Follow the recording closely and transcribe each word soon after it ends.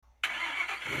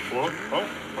What?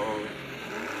 Oh.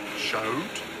 Shout.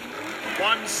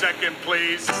 1 second,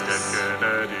 please. Mr.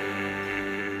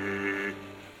 Kennedy.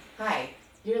 Hi,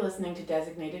 you're listening to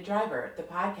Designated Driver, the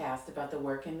podcast about the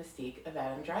work and mystique of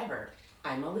Adam Driver.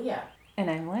 I'm Aaliyah. And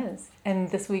I'm Liz.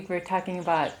 And this week we're talking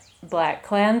about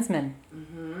BlacKkKlansman.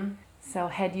 Mm-hmm. So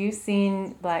had you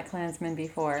seen BlacKkKlansman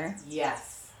before?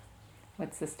 Yes.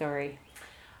 What's the story?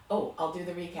 Oh, I'll do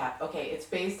the recap. Okay, it's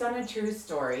based on a true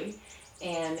story,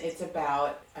 and it's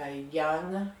about a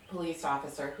young police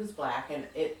officer who's black, and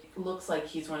it looks like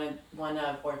he's one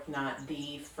of, or if not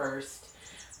the first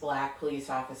black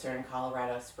police officer in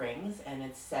Colorado Springs, and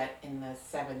it's set in the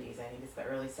 70s. I think it's the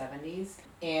early 70s.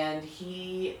 And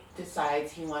he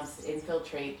decides he wants to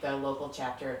infiltrate the local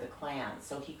chapter of the Klan.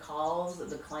 So he calls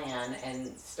the Klan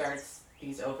and starts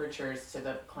these overtures to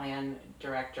the Klan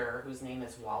director, whose name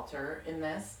is Walter in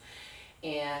this.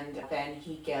 And then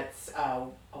he gets a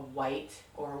white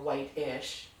or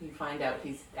white-ish, you find out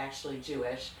he's actually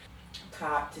Jewish,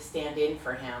 cop to stand in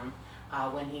for him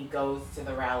when he goes to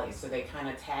the rally. So they kind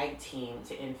of tag team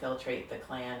to infiltrate the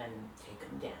Klan and take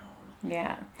him down.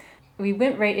 Yeah. We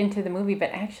went right into the movie,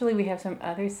 but actually we have some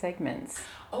other segments.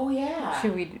 Oh, yeah.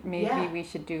 We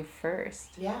should do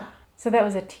first. Yeah. So that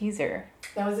was a teaser.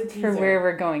 That was a teaser. For where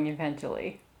we're going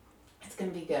eventually. It's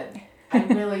going to be good. I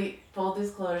really, full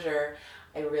disclosure,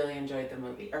 I really enjoyed the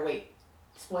movie. Or wait,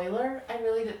 spoiler? I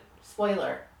really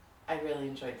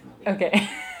enjoyed the movie. Okay.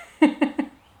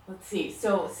 Let's see.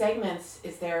 So segments,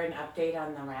 is there an update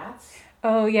on the rats?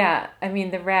 Oh, yeah. I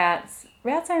mean, the rats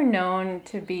are known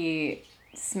to be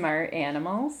smart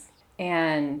animals.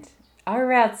 And our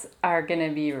rats are going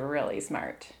to be really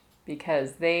smart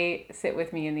because they sit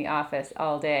with me in the office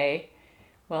all day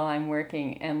while I'm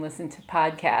working and listen to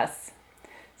podcasts.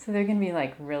 So they're going to be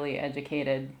like really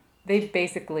educated. They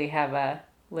basically have a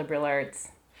liberal arts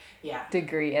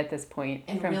degree at this point.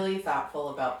 And really thoughtful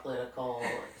about political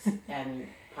and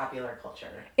popular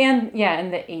culture. And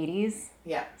the 80s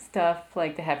Yeah. stuff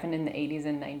like that happened in the 80s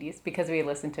and 90s because we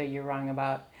listened to You're Wrong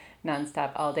About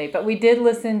nonstop all day. But we did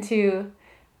listen to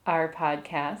our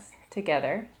podcast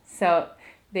together. So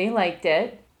they liked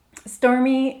it.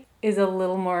 Stormy is a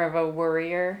little more of a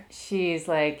worrier. She's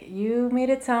like, you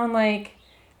made it sound like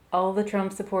all the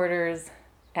Trump supporters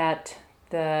at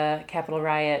the Capitol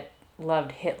riot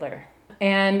loved Hitler.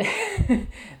 And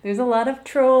there's a lot of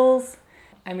trolls.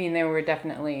 I mean, there were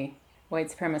definitely white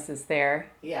supremacists there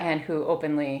and who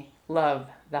openly love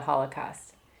the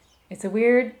Holocaust. It's a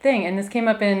weird thing. And this came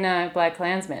up in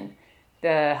BlacKkKlansman.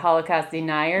 The Holocaust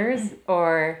deniers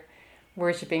or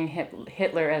worshiping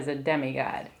Hitler as a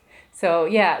demigod. So,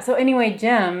 So anyway,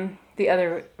 Jem, the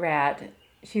other rat,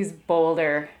 she's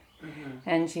bolder. Mm-hmm.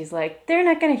 And she's like, they're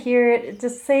not going to hear it.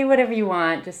 Just say whatever you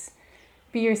want. Just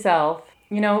be yourself.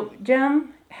 You know,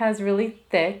 Jem has really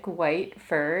thick white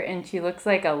fur and she looks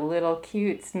like a little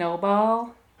cute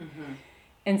snowball. Mm-hmm.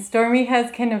 And Stormy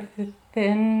has kind of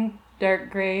thin,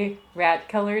 dark gray,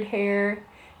 rat-colored hair.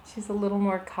 She's a little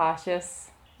more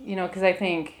cautious, because I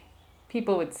think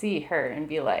people would see her and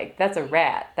be like, that's a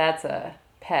rat, that's a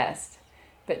pest.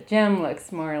 But Jem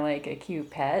looks more like a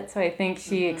cute pet, so I think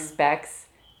she expects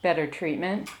better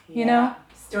treatment, you know?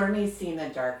 Stormy's seen the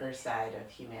darker side of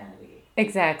humanity.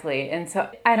 Exactly. And so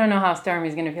I don't know how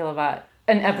Stormy's going to feel about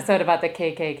an episode about the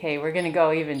KKK. We're going to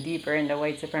go even deeper into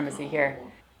white supremacy here.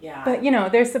 Yeah. But,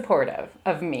 they're supportive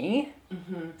of me.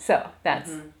 Mm-hmm. So that's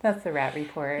the rat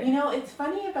report. It's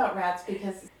funny about rats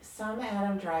because some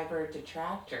Adam Driver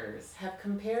detractors have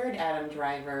compared Adam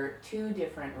Driver to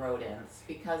different rodents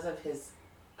because of his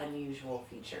unusual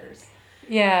features.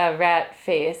 Yeah, rat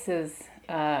face is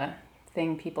a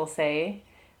thing people say.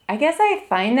 I guess I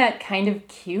find that kind of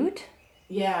cute.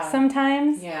 Yeah.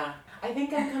 Sometimes. Yeah. I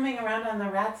think I'm coming around on the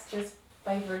rats just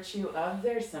by virtue of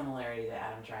their similarity to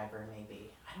Adam Driver, maybe.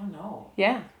 I don't know.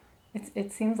 Yeah.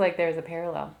 It seems like there's a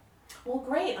parallel. Well,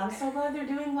 great. I'm so glad they're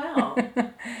doing well.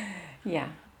 Yeah.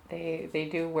 They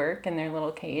do work in their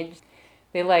little cage.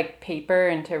 They like paper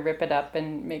and to rip it up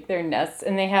and make their nests.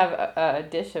 And they have a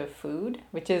dish of food,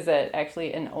 which is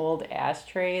actually an old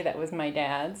ashtray that was my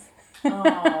dad's.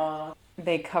 Aww.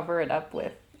 They cover it up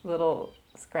with little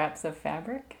scraps of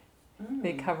fabric.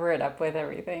 They cover it up with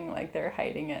everything, like they're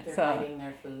hiding it. They're hiding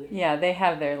their food. Yeah, they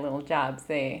have their little jobs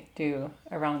they do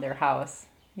around their house.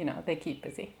 They keep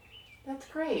busy. That's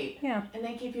great. Yeah. And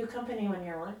they keep you company when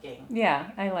you're working.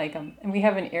 Yeah, I like them. And we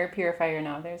have an air purifier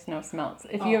now. There's no smells.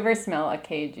 If you ever smell a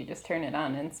cage, you just turn it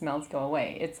on and smells go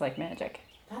away. It's like magic.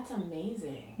 That's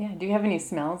amazing. Yeah. Do you have any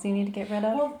smells you need to get rid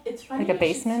of? Well, it's funny. Like a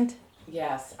basement?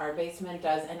 Yes, our basement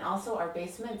does. And also our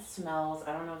basement smells,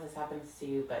 I don't know if this happens to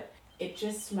you, but it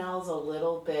just smells a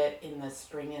little bit in the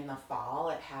spring and the fall.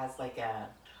 It has like a,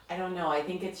 I don't know, I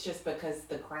think it's just because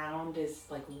the ground is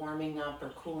like warming up or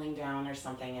cooling down or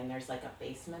something, and there's like a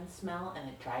basement smell, and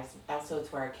it drives, also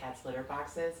it's where our cat's litter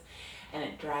box is, and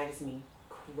it drives me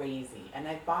crazy. And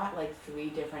I bought like 3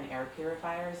 different air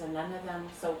purifiers, and none of them,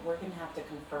 so we're gonna have to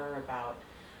confer about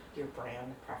your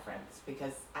brand preference,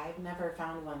 because I've never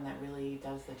found one that really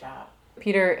does the job.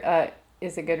 Peter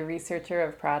is a good researcher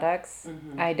of products.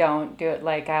 Mm-hmm. I don't do it.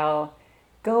 Like, I'll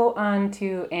go on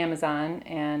to Amazon,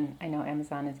 and I know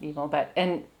Amazon is evil, but,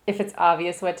 and if it's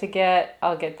obvious what to get,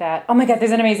 I'll get that. Oh my God,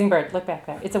 there's an amazing bird. Look back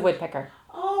there. It's a woodpecker.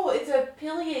 Oh, it's a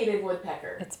pileated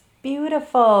woodpecker. It's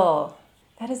beautiful.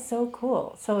 That is so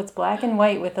cool. So it's black and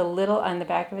white with a little, on the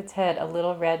back of its head, a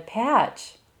little red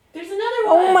patch. There's another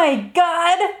one. Oh my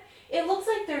God. It looks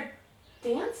like they're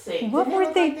dancing. What Didn't it were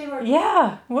look they? like they were...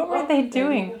 Yeah. What were Oh, they there you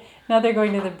doing? go. Now they're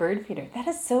going to the bird feeder. That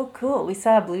is so cool. We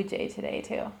saw a blue jay today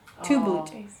too. 2 blue Oh,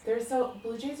 jays.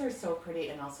 Blue jays are so pretty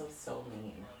and also so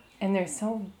mean. And they're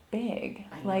so big.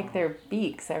 I know. Like, their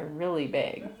beaks are really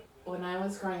big. When I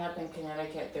was growing up in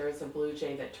Connecticut, there was a blue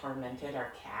jay that tormented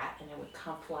our cat, and it would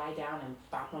come fly down and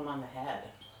bop him on the head.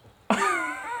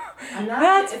 I'm not.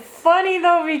 That's it's- funny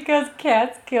though, because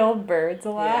cats kill birds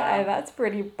a lot. Yeah. That's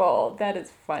pretty bold. That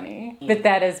is funny. But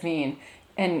that is mean.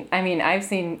 And I mean, I've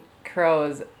seen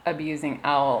crows abusing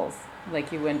owls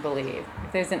like you wouldn't believe.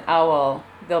 If there's an owl,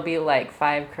 there'll be like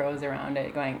 5 crows around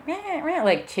it going, rah, rah,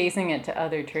 like chasing it to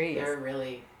other trees.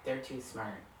 they're too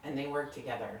smart, and they work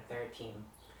together. They're a team.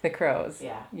 The crows.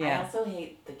 Yeah. Yeah. I also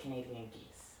hate the Canadian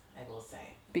geese, I will say.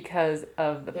 Because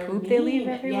of the They're poop they leave mean.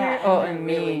 everywhere? Yeah, oh, and and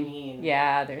they're mean. really mean.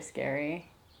 Yeah, they're scary.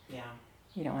 Yeah.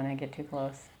 You don't want to get too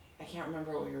close. I can't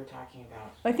remember what we were talking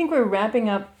about. I think we're wrapping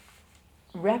up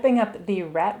the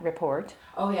rat report.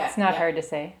 Oh, yeah. It's not yeah. hard to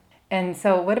say. And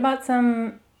so what about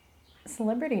some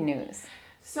celebrity news?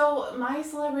 So my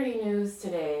celebrity news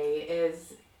today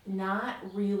is not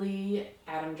really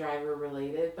Adam Driver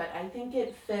related, but I think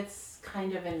it fits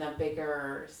kind of in the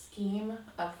bigger scheme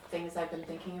of things I've been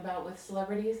thinking about with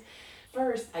celebrities.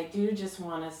 First, I do just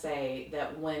want to say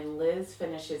that when Liz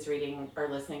finishes reading or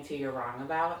listening to You're Wrong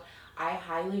About, I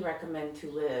highly recommend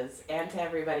to Liz and to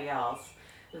everybody else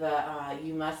the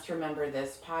You Must Remember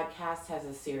This podcast has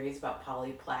a series about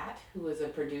Polly Platt, who was a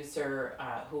producer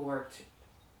who worked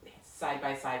side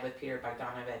by side with Peter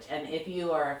Bogdanovich. And if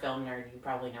you are a film nerd, you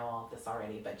probably know all of this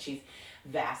already, but she's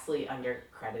vastly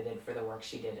undercredited for the work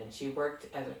she did. And she worked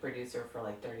as a producer for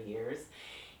like 30 years.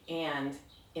 And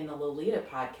in the Lolita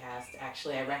podcast,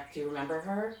 actually, do you remember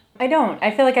her? I don't. I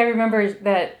feel like I remember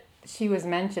that she was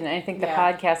mentioned. I think the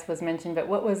Yeah. podcast was mentioned, but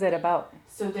what was it about?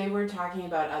 So they were talking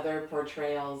about other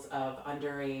portrayals of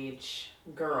underage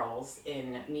girls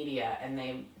in media, and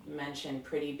they mentioned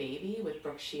Pretty Baby with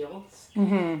Brooke Shields.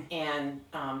 Mm-hmm. And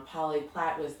Polly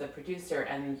Platt was the producer,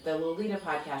 and the Lolita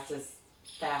podcast is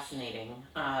fascinating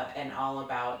and all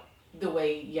about the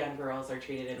way young girls are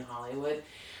treated in Hollywood,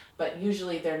 but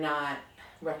usually they're not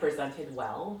represented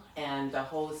well, and the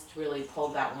host really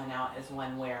pulled that one out as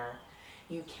one where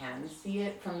you can see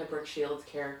it from the Brooke Shields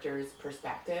character's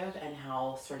perspective and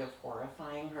how sort of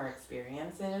horrifying her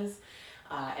experience is.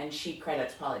 And she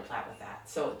credits Polly Platt with that.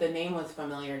 So the name was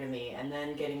familiar to me, and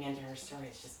then getting into her story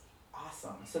is just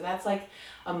awesome. So that's like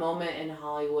a moment in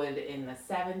Hollywood in the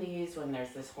 70s when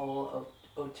there's this whole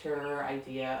auteur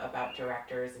idea about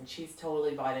directors, and she's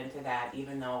totally bought into that,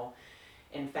 even though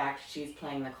in fact she's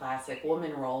playing the classic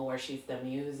woman role where she's the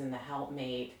muse and the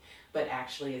helpmate, but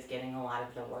actually is getting a lot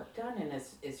of the work done and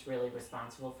is really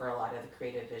responsible for a lot of the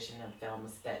creative vision of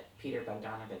films that Peter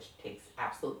Bogdanovich takes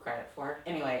absolute credit for.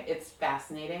 Anyway, it's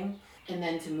fascinating. And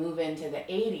then to move into the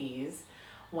 80s,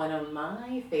 one of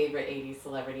my favorite 80s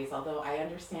celebrities, although I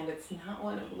understand it's not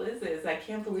one of Liz's, I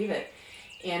can't believe it,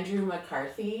 Andrew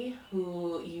McCarthy,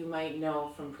 who you might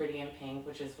know from Pretty in Pink,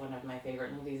 which is one of my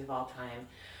favorite movies of all time,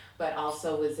 but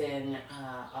also was in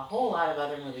a whole lot of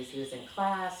other movies. He was in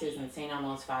Class, he was in St.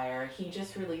 Elmo's Fire. He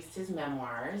just released his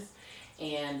memoirs,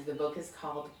 and the book is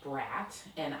called Brat,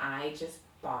 and I just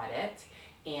bought it,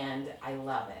 and I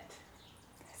love it.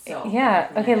 So Yeah, I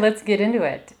okay, recommend it. let's get into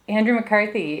it. Andrew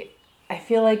McCarthy, I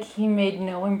feel like he made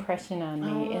no impression on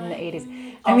me in the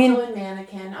 80s. I Also mean, in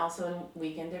Mannequin, also in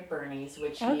Weekend at Bernie's,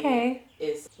 which okay. he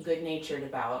is good-natured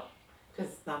about,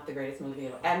 because it's not the greatest movie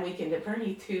ever. And Weekend at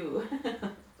Bernie, too.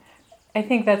 I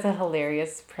think that's a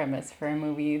hilarious premise for a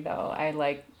movie, though. I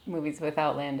like movies with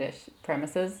outlandish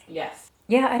premises. Yes.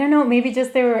 Yeah, I don't know. Maybe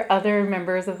just there were other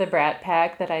members of the Brat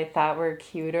Pack that I thought were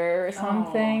cuter or Oh,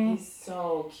 something. he's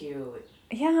so cute.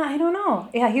 Yeah, I don't know.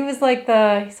 Yeah, he was like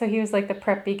the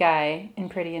preppy guy in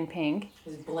Pretty in Pink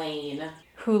His Blaine.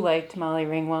 who liked Molly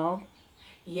Ringwald.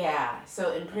 Yeah,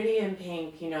 so in Pretty in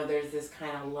Pink, there's this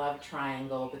kind of love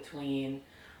triangle between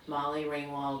Molly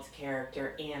Ringwald's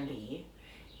character Andy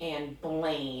and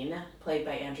Blaine, played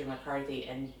by Andrew McCarthy,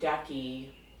 and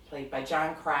Ducky, played by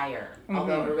John Cryer.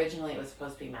 Although originally it was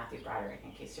supposed to be Matthew Broderick,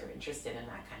 in case you're interested in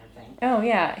that kind of thing. Oh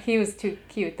yeah, he was too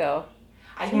cute though.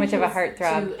 Too much of a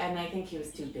heartthrob. And I think he was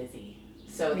too busy.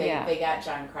 So they got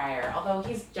John Cryer. Although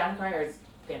John Cryer is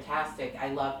fantastic.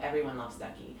 Everyone loves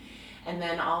Ducky. And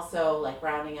then also, like,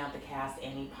 rounding out the cast,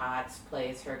 Annie Potts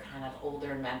plays her kind of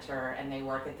older mentor, and they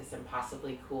work at this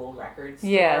impossibly cool record store.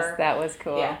 Yes, that was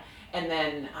cool. Yeah. And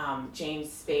then James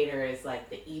Spader is like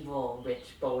the evil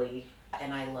rich bully,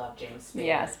 and I love James Spader.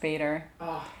 Yeah, Spader.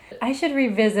 Oh. I should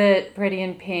revisit Pretty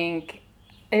in Pink.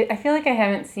 I feel like I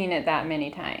haven't seen it that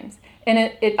many times. And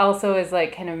it also is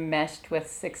like kind of meshed with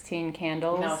 16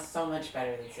 Candles. No, so much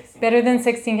better than 16 Better than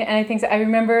 16, and I think so. I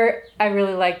remember I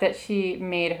really liked that she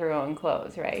made her own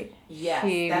clothes, right? Yes,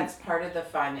 that's part of the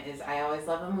fun. Is I always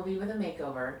love a movie with a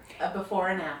makeover, a before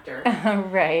and after.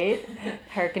 Right,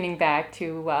 harkening back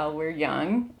to while we're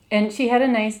young. And she had a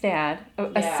nice dad,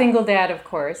 a single dad, of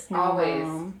course. No always.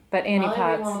 mom, but Annie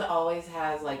Potts. Molly Ringwald always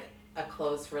has like a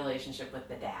close relationship with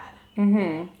the dad.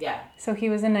 Mm-hmm. Yeah. So he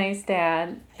was a nice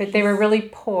dad, but they were really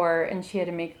poor, and she had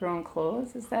to make her own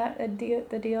clothes. Is that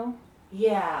the deal?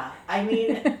 Yeah. I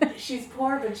mean, she's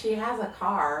poor, but she has a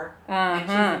car, and she's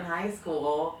in high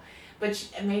school.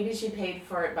 But maybe she paid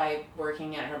for it by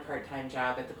working at her part-time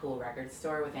job at the cool record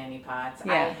store with Annie Potts.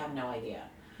 Yeah. I have no idea.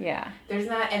 Yeah. There's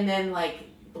not, and then like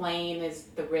Blaine is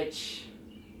the rich.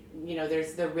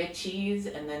 There's the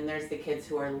Richies, and then there's the kids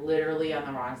who are literally on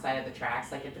the wrong side of the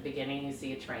tracks. Like at the beginning, you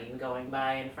see a train going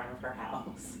by in front of her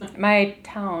house. My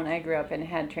town I grew up in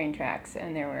had train tracks,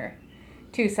 and there were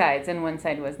two sides, and one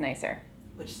side was nicer.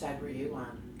 Which side were you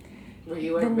on? Were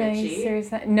you a The Richie? nicer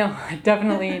side? No,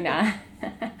 definitely not.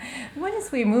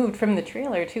 Once we moved from the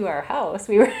trailer to our house,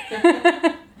 we were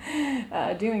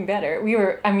doing better. We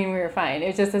were fine.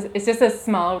 It's just a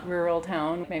small rural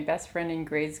town. My best friend in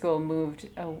grade school moved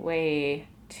away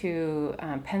to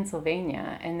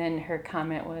Pennsylvania, and then her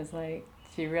comment was like,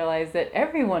 she realized that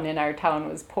everyone in our town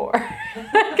was poor,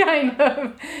 kind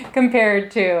of,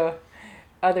 compared to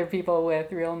other people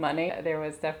with real money. There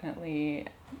was definitely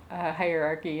a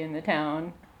hierarchy in the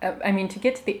town. To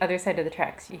get to the other side of the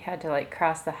tracks, you had to like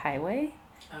cross the highway.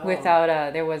 Without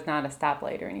there was not a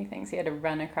stoplight or anything, so you had to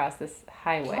run across this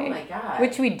highway. Oh my God.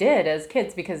 Which we did as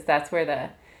kids, because that's where the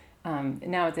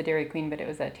now it's a Dairy Queen, but it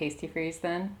was a Tasty Freeze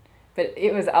then. But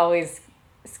it was always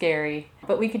scary.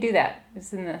 But we could do that. It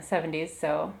was in the 70s,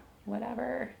 so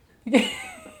whatever.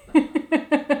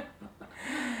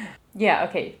 Yeah,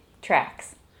 okay,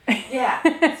 tracks.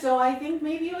 Yeah, so I think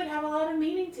maybe it would have a lot of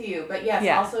meaning to you. But yes,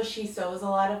 Yeah. Also she sews a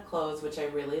lot of clothes, which I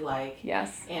really like.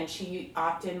 Yes. And she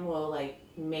often will like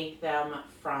make them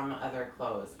from other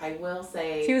clothes. I will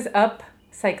say She was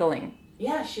upcycling.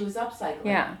 Yeah, she was upcycling.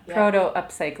 Yeah, proto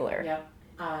upcycler. Yep.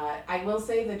 I will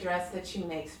say the dress that she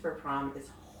makes for prom is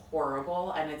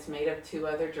horrible, and it's made of two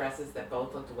other dresses that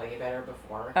both looked way better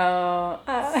before. Oh.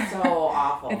 So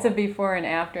awful. It's a before and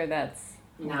after that's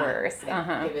Not- worse.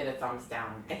 I give it a thumbs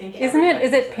down. I think Isn't it? everybody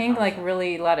Is gives it a pink, thumbs like down.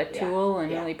 really a lot of Yeah, tulle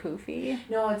and yeah. really poofy?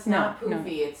 No, it's No, not no,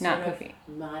 poofy. It's not sort poofy.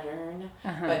 of modern,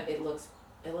 Uh-huh. but it looks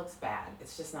bad.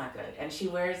 It's just not good. And she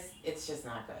wears, it's just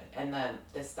not good. And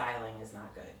the styling is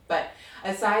not good. But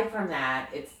aside from that,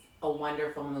 it's a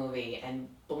wonderful movie. And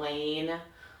Blaine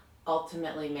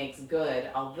ultimately makes good,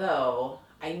 although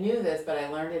I knew this, but I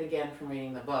learned it again from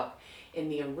reading the book. In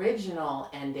the original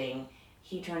ending,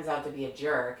 he turns out to be a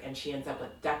jerk, and she ends up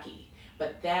with Ducky.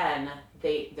 But then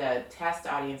the test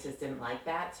audiences didn't like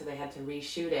that, so they had to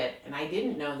reshoot it. And I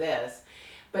didn't know this,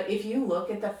 but if you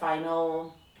look at the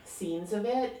final scenes of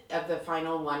the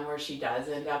final one where she does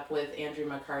end up with Andrew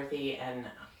McCarthy, and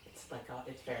it's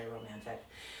very romantic.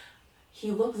 He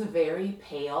looks very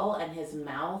pale, and his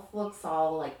mouth looks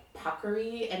all like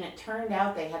puckery, and it turned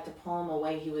out they had to pull him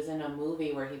away. He was in a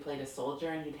movie where he played a soldier,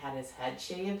 and he'd had his head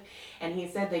shaved, and he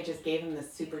said they just gave him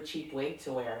this super cheap wig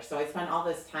to wear. So I spent all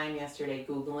this time yesterday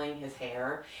Googling his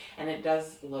hair, and it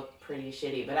does look pretty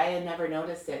shitty, but I had never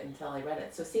noticed it until I read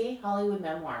it. So see, Hollywood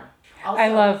memoir. Also, I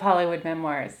love Hollywood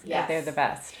memoirs. Yes. They're the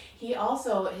best. He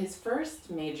also, his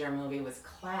first major movie was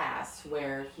Class,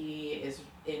 where he is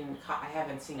I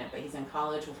haven't seen it, but he's in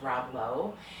college with Rob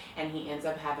Lowe, and he ends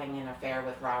up having an affair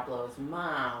with Rob Lowe's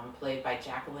mom, played by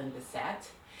Jacqueline Bisset,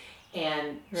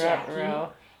 and Jackie.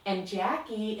 Ruh-roh. And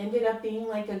Jackie ended up being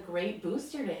like a great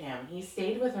booster to him. He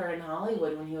stayed with her in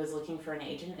Hollywood when he was looking for an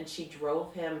agent, and she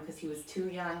drove him, because he was too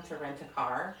young to rent a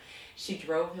car. She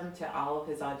drove him to all of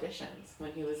his auditions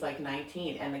when he was like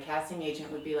 19. And the casting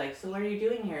agent would be like, "So what are you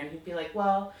doing here?" And he'd be like,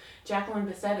 "Well, Jacqueline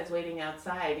Bisset is waiting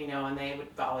outside," and they would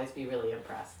always be really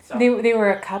impressed. So They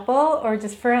were a couple or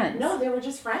just friends? no, they were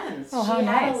just friends. Oh, how she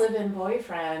had nice. a live-in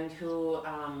boyfriend who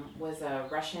was a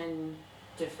Russian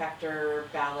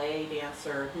defector ballet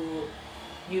dancer who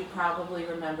you probably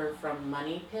remember from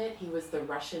Money Pit. He was the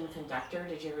Russian conductor.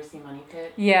 Did you ever see Money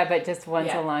Pit? Yeah, but just once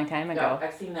Yeah. a long time No, ago.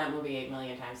 I've seen that movie 8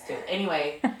 million times too.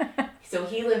 Anyway, so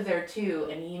he lived there too,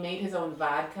 and he made his own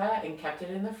vodka and kept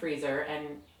it in the freezer,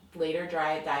 and later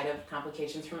died of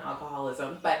complications from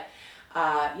alcoholism. But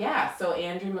so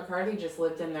Andrew McCarthy just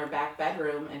lived in their back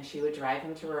bedroom, and she would drive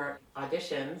him to her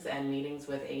auditions and meetings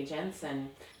with agents and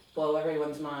blow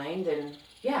everyone's mind. And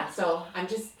so I'm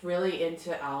just really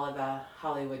into all of the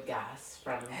Hollywood gas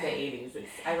from the 80s.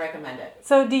 I recommend it.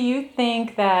 So do you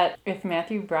think that if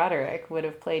Matthew Broderick would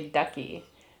have played Ducky,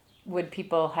 would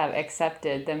people have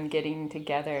accepted them getting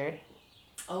together?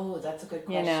 Oh, that's a good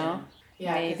question. You know,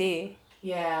 Yeah, 'cause- maybe.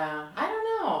 Yeah, I don't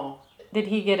know. Did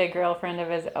he get a girlfriend of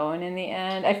his own in the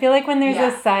end? I feel like when there's Yeah.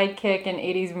 a sidekick in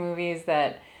 80s movies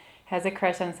that has a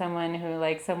crush on someone who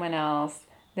likes someone else,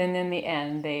 then in the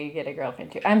end they get a girlfriend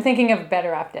too. I'm thinking of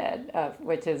Better Off Dead,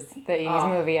 which is the 80s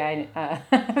movie I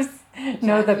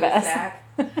know John the best.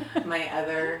 Cusack, my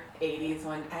other 80s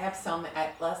one. I have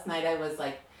last night I was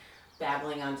like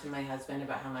babbling on to my husband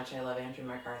about how much I love Andrew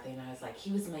McCarthy, and I was like,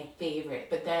 he was my favorite.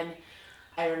 But then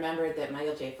I remembered that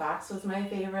Michael J. Fox was my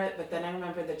favorite, but then I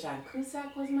remembered that John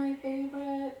Cusack was my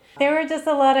favorite. There were just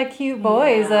a lot of cute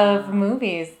boys Yeah. of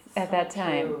movies at So that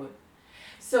time. cute.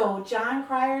 So John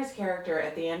Cryer's character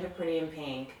at the end of Pretty in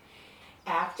Pink,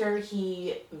 after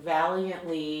he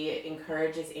valiantly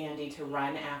encourages Andy to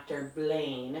run after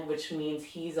Blaine, which means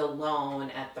he's alone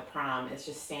at the prom, is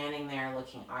just standing there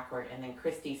looking awkward. And then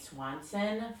Christy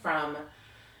Swanson from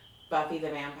Buffy the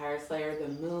Vampire Slayer, the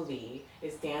movie,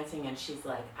 is dancing, and she's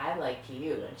like, "I like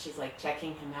you," and she's like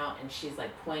checking him out, and she's like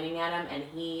pointing at him, and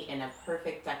he, in a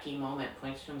perfect Ducky moment,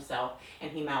 points to himself,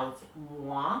 and he mouths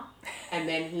 "moi," and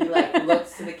then he like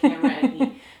looks to the camera, and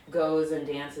he goes and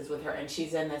dances with her, and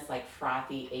she's in this like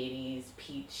frothy 80s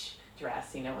peach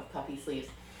dress, with puffy sleeves.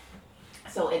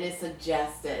 So it is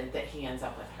suggested that he ends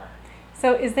up with her.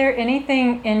 So is there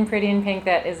anything in Pretty in Pink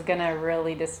that is going to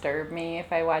really disturb me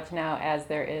if I watch now, as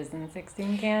there is in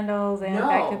 16 Candles and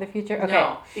Back to the Future? Okay.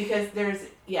 No, because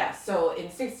so in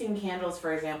 16 Candles,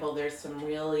 for example, there's some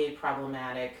really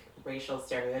problematic racial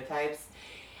stereotypes.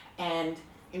 And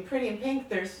in Pretty in Pink,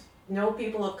 there's no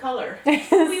people of color.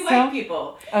 We white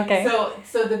people. Okay.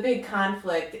 So the big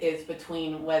conflict is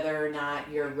between whether or not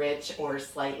you're rich or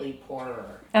slightly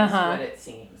poorer, is what it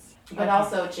seems. But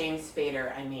also James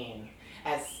Spader,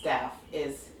 as Steph,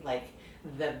 is like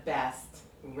the best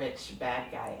rich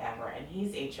bad guy ever, and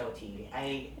he's H.O.T.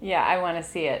 Yeah, I want to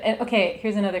see it. And okay,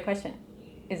 here's another question.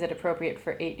 Is it appropriate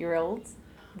for 8-year-olds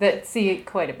that see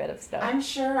quite a bit of stuff? I'm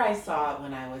sure I saw it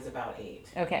when I was about 8.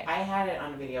 Okay. I had it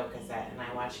on video cassette, and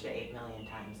I watched it 8 million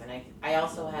times, and I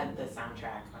also had the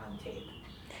soundtrack on tape.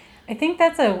 I think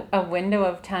that's a window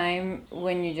of time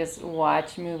when you just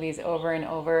watch movies over and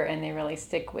over and they really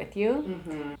stick with you.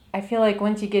 Mm-hmm. I feel like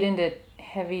once you get into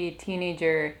heavy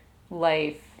teenager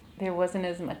life, there wasn't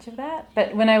as much of that.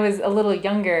 But when I was a little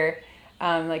younger,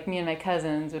 like me and my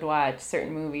cousins would watch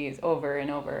certain movies over and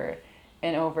over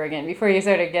and over again before you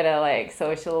sort of get a like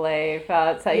social life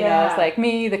outside. It's like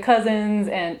me, the cousins,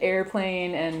 and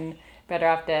Airplane, and Better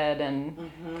Off Dead,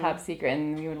 and Top Secret,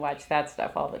 and we would watch that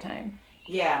stuff all the time.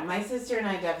 Yeah, my sister and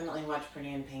I definitely watch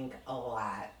Pretty in Pink a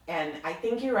lot. And I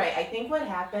think you're right. I think what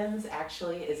happens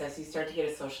actually is as you start to get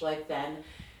a social life, then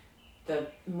the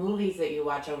movies that you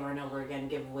watch over and over again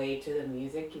give way to the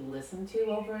music you listen to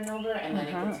over and over, and then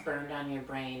it gets burned on your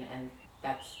brain, and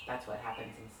that's what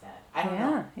happens instead. I don't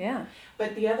know. Yeah.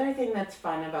 But the other thing that's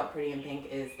fun about Pretty in Pink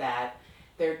is that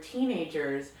they're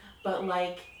teenagers, but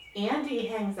like Andy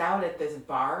hangs out at this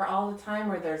bar all the time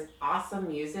where there's awesome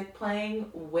music playing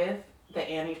with the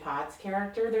Annie Potts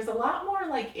character. There's a lot more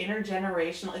like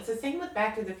intergenerational. It's the same with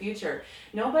Back to the Future.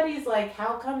 Nobody's like,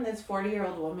 how come this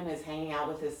 40-year-old woman is hanging out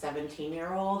with this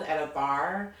 17-year-old at a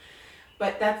bar?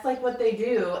 But that's like what they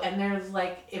do, and there's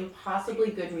like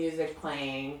impossibly good music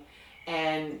playing,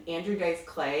 and Andrew Dice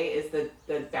Clay is the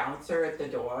bouncer at the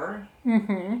door.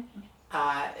 Mm-hmm.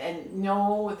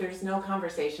 And there's no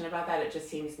conversation about that. It just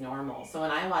seems normal. So when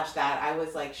I watched that, I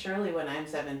was like, surely when I'm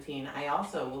 17, I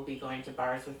also will be going to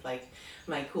bars with like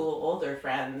my cool older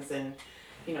friends and,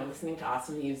 listening to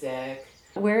awesome music.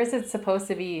 Where is it supposed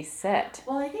to be set?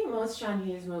 Well, I think most John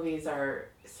Hughes movies are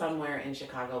somewhere in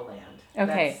Chicagoland.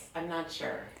 Okay. I'm not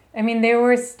sure. I mean, there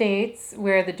were states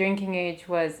where the drinking age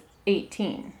was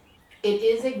 18. It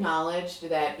is acknowledged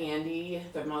that Andy,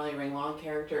 the Molly Ringwald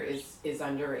character, is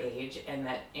underage, and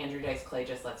that Andrew Dice Clay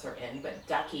just lets her in. But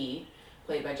Ducky,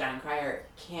 played by John Cryer,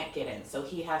 can't get in, so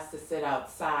he has to sit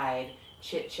outside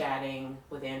chit-chatting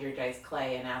with Andrew Dice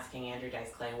Clay and asking Andrew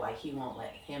Dice Clay why he won't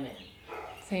let him in.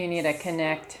 So you need to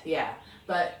connect. Yeah,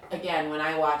 but again, when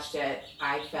I watched it,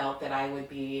 I felt that I would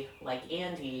be like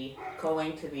Andy,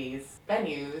 going to these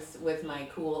venues with my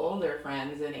cool older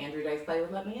friends, and Andrew Dice Clay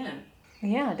would let me in.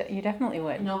 Yeah, you definitely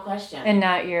would. No question. And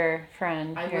not your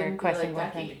friend, I your wouldn't be question like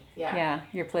boyfriend. Ducky. Yeah. Yeah,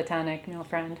 your platonic male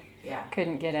friend Yeah.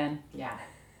 couldn't get in. Yeah.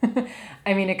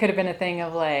 I mean, it could have been a thing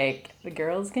of like, the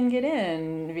girls can get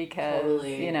in because,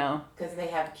 Totally. you know. Because they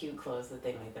have cute clothes that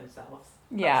they made themselves.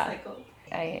 Yeah. Upcycled.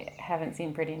 I haven't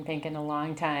seen Pretty in Pink in a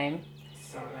long time.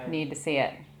 So good. Need to see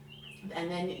it.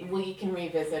 And then we can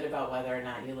revisit about whether or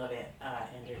not you love it,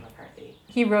 Andrew McCarthy.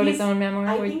 He wrote his He's- own memoir.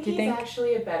 I What think do you he's think?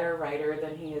 actually a better writer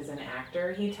than he is an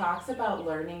actor. He talks about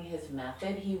learning his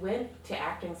method. He went to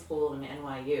acting school in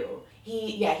NYU.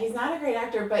 He's not a great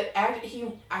actor, but I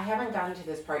haven't gotten to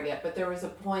this part yet, but there was a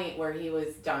point where he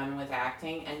was done with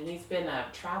acting, and he's been a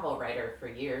travel writer for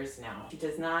years now. He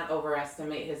does not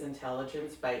overestimate his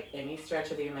intelligence by any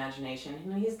stretch of the imagination.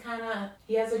 And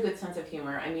he has a good sense of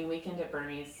humor. I mean, Weekend at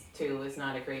Bernie's 2 is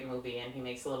not a great movie, and he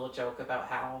makes a little joke about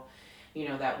how, you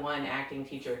know, that one acting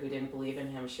teacher who didn't believe in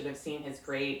him should have seen his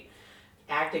great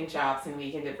acting chops in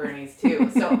Weekend at Bernie's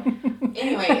too. So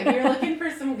anyway, if you're looking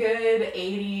for some good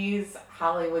 80s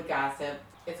Hollywood gossip,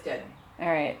 it's good. All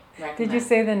right. Recommend. Did you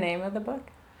say the name of the book?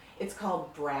 It's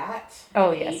called Brat.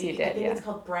 Oh, an yes, you 80 did, I think yeah. it's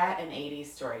called Brat, an 80s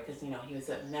story, because, you know, he was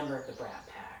a member of the Brat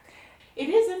Pack. It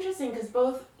is interesting because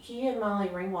both he and Molly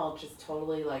Ringwald just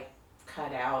totally, like,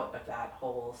 cut out of that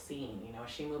whole scene. You know,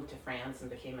 she moved to France and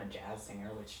became a jazz singer,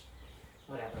 which,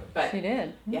 whatever. But She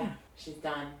did. yeah, she's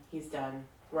done. He's done.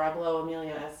 Rob Lowe,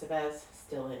 Emilio Estevez,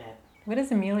 still in it. What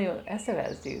does Emilio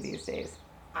Estevez do these days?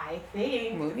 I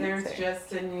think Movies there's or-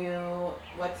 just a new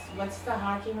what's the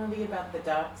hockey movie about the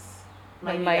Ducks?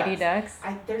 The Mighty Ducks?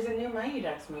 There's a new Mighty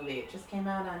Ducks movie. It just came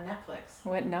out on Netflix.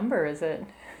 What number is it?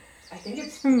 I think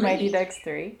it's 3. Mighty Ducks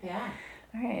 3? Yeah.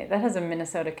 All right. That has a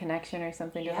Minnesota connection or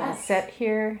something. Doesn't it? Yes. Set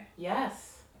here.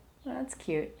 Yes. Oh, that's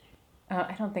cute.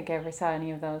 I don't think I ever saw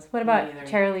any of those. What about neither.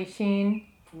 Charlie Sheen?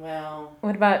 Well,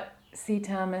 What about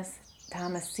Thomas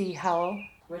C. Howell?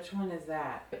 which one is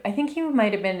that? I think he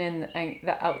might have been in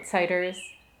The Outsiders,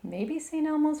 maybe St.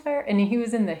 Elmo's Fire, and he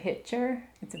was in The Hitcher.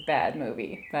 It's a bad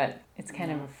movie, but it's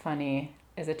kind of funny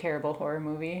as a terrible horror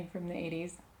movie from the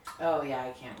 80s. Oh yeah,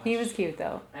 I can't watch. He was cute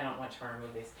though. I don't watch horror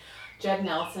movies. Judd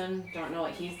Nelson, don't know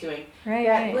what he's doing. Right,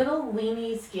 That right. little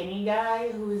leany skinny guy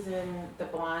who's in the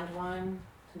blonde one,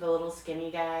 the little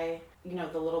skinny guy, you know,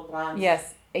 the little blonde.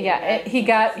 Yes. Yeah, Yeah, he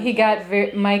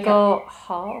got Michael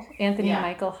Hall, Anthony Yeah.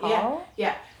 Michael Hall.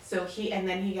 Yeah. So and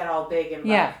then he got all big and buff.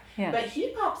 Yeah, yeah. But he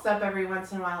pops up every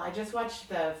once in a while. I just watched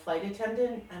The Flight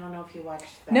Attendant. I don't know if you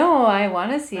watched that. No, I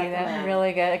want to see that. Recommend.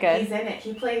 Really good. He's Good. in it.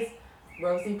 He plays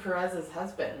Rosie Perez's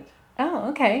husband. Oh,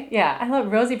 okay. Yeah, I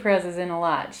love Rosie Perez is in a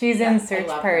lot. She's Yeah, in I Search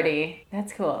love Party.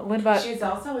 That's cool. What about? She's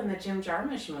also in the Jim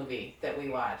Jarmusch movie that we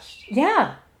watched.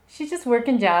 Yeah, she's just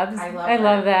working jobs. I love I her.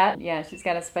 love that. Yeah, she's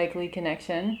got a Spike Lee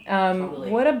connection. Totally.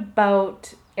 What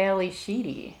about Ali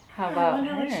Sheedy? How I about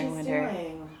wonder her? what I she's wonder.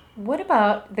 doing. What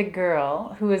about the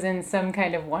girl who was in Some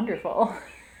Kind of Wonderful?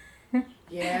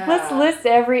 Yeah. Let's list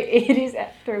every 80s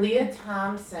actor. Leah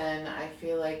Thompson, I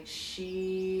feel like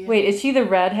she's Wait, is she the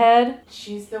redhead?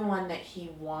 the one that he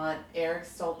Eric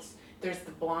Stoltz. There's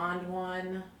the blonde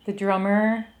one. The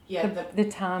drummer? Yeah, The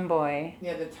tomboy.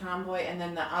 the tomboy, and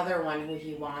then the other one who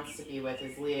he wants to be with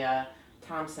is Leah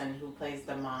Thompson, who plays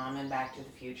the mom in Back to the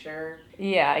Future.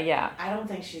 Yeah, yeah. I don't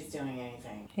think she's doing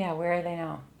anything. Yeah, where are they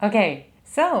now? Okay,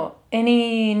 so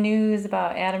any news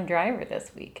about Adam Driver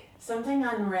this week? Something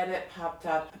on Reddit popped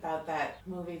up about that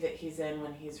movie that he's in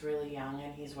when he's really young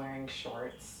and he's wearing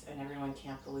shorts, and everyone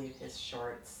can't believe his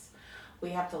shorts. We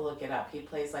have to look it up. He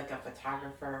plays like a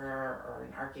photographer or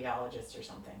an archaeologist or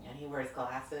something, and he wears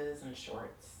glasses and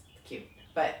shorts. Cute.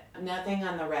 But nothing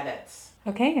on the Reddits.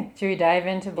 Okay, should we dive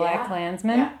into Black Yeah,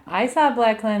 Klansman? yeah. I saw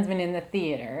Black Klansman in the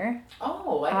theater.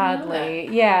 Oh, I didn't know that.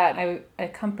 Oddly. Yeah, I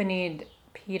accompanied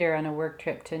Peter on a work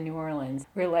trip to New Orleans.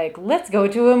 We're like, let's go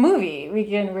to a movie.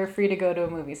 We're free to go to a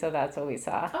movie, so that's what we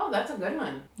saw. Oh, that's a good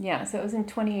one. Yeah, so it was in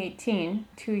 2018,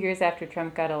 2 years after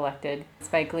Trump got elected.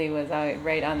 Spike Lee was out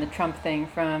right on the Trump thing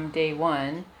from day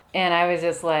one. And I was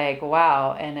just like,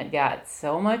 wow, and it got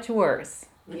so much worse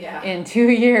Yeah. in 2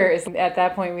 years. At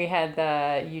that point, we had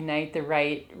the Unite the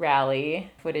Right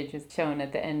rally. Footage was shown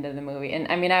at the end of the movie.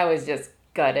 And I mean, I was just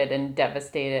gutted and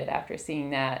devastated after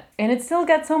seeing that. And it still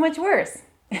got so much worse.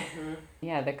 Mm-hmm.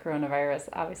 Yeah, the coronavirus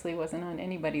obviously wasn't on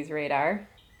anybody's radar.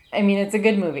 I mean, it's a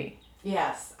good movie.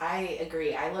 Yes, I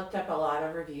agree. I looked up a lot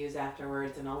of reviews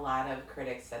afterwards, and a lot of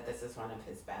critics said this is one of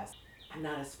his best. I'm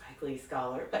not a Spike Lee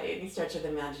scholar by any stretch of the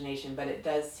imagination, but it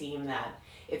does seem that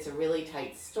it's a really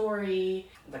tight story.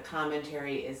 The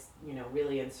commentary is,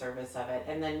 really in service of it.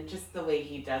 And then just the way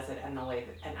he does it and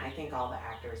and I think all the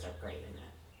actors are great in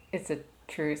it. It's a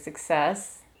true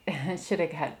success. It should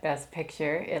have got Best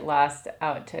Picture. It lost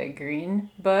out to Green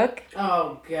Book.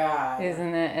 Oh, God.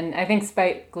 Isn't it? And I think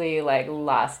Spike Lee,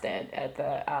 lost it at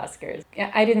the Oscars.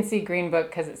 Yeah, I didn't see Green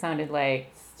Book because it sounded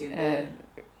like Stupid.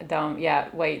 a dumb,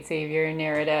 white savior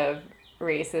narrative,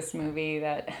 racist movie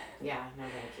that... Yeah, no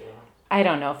thank you. I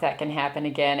don't know if that can happen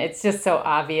again. It's just so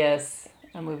obvious,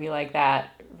 a movie like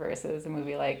that versus a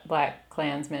movie like Black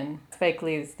Klansman. Spike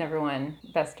Lee's never won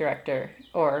Best Director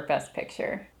or Best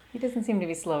Picture. He doesn't seem to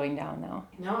be slowing down, though.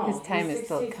 No, his time he's is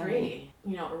still 63.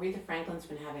 coming. Aretha Franklin's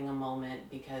been having a moment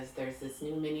because there's this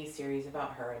new mini-series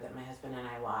about her that my husband and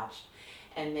I watched,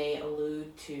 and they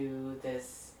allude to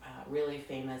this really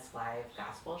famous live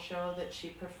gospel show that she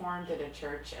performed at a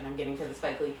church, and I'm getting to the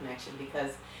Spike Lee connection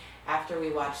because after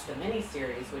we watched the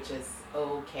mini-series, which is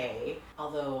okay,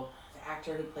 although the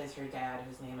actor who plays her dad,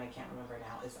 whose name I can't remember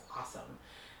now, is awesome.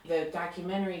 The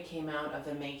documentary came out of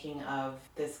the making of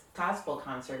this gospel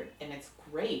concert, and it's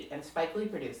great, and Spike Lee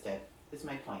produced it, is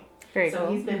my point. Very So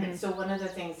cool. he's been so one of the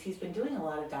things he's been doing a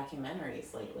lot of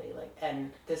documentaries lately,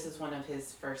 and this is one of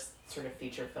his first sort of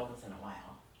feature films in a while.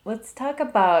 Let's talk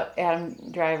about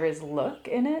Adam Driver's look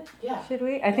in it, Yeah. should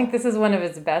we? I think this is one of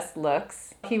his best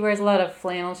looks. He wears a lot of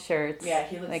flannel shirts, Yeah,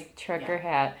 he looks like trucker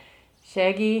hat,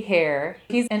 shaggy hair.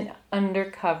 He's an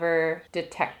undercover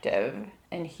detective,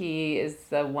 and he is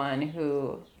the one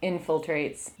who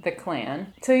infiltrates the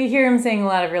Klan. So you hear him saying a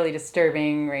lot of really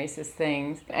disturbing racist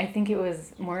things. I think it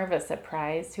was more of a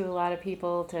surprise to a lot of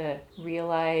people to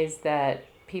realize that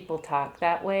people talk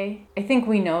that way. I think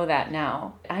we know that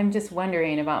now. I'm just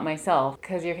wondering about myself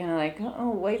because you're kind of like, oh,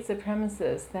 white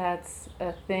supremacists, that's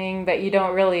a thing, but you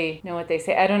don't really know what they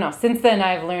say. I don't know. Since then,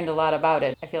 I've learned a lot about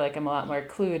it. I feel like I'm a lot more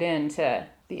clued into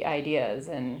the ideas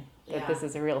and that this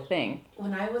is a real thing.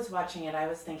 When I was watching it, I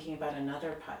was thinking about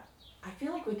another I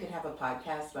feel like we could have a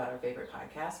podcast about our favorite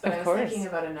podcasts, but Of I was course. thinking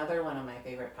about another one of my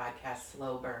favorite podcasts,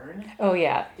 Slow Burn. Oh,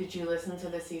 yeah. Did you listen to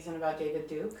the season about David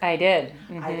Duke? I did.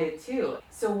 I did too.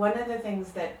 So one of the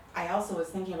things that I also was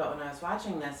thinking about when I was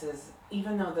watching this is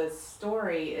even though the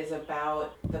story is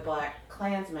about the Black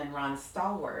Klansman, Ron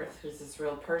Stallworth, who's this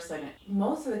real person,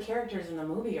 most of the characters in the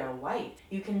movie are white.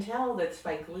 You can tell that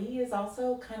Spike Lee is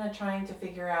also kind of trying to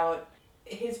figure out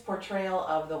his portrayal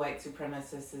of the white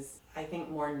supremacist is, I think,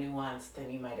 more nuanced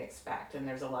than you might expect. And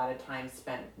there's a lot of time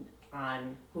spent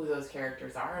on who those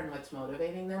characters are and what's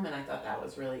motivating them. And I thought that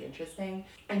was really interesting.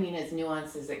 I mean, as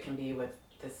nuanced as it can be with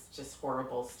this just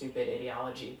horrible, stupid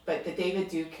ideology. But the David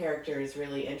Duke character is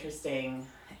really interesting.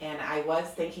 And I was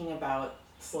thinking about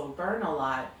Slow Burn a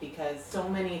lot because so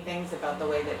many things about the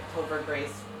way that Topher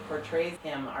Grace portrays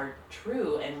him are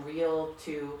true and real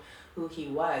to who he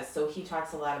was. So he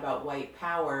talks a lot about white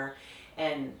power,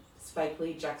 and Spike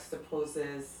Lee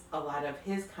juxtaposes a lot of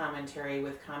his commentary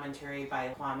with commentary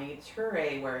by Kwame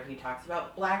Ture, where he talks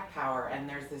about black power, and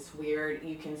there's this weird,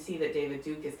 you can see that David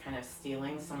Duke is kind of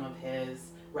stealing some of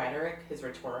his rhetoric, his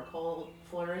rhetorical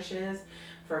flourishes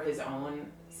for his own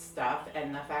stuff,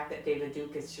 and the fact that David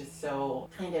Duke is just so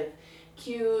kind of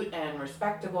cute and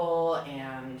respectable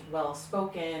and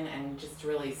well-spoken and just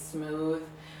really smooth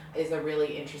is a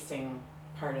really interesting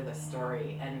part of the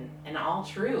story and all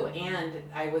true. And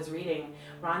I was reading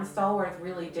Ron Stallworth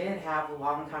really did have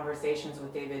long conversations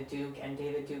with David Duke, and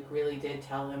David Duke really did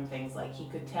tell him things like he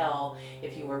could tell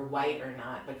if you were white or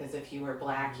not, because if you were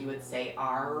black you would say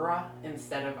R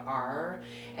instead of R,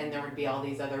 and there would be all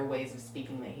these other ways of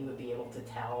speaking that he would be able to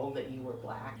tell that you were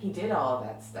black. He did all of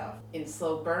that stuff. In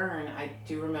Slow Burn, I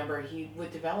do remember he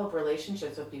would develop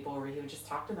relationships with people where he would just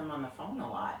talk to them on the phone a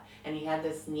lot, and he had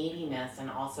this neediness and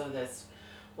also this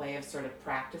way of sort of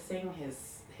practicing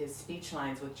his speech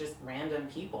lines with just random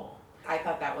people. I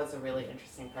thought that was a really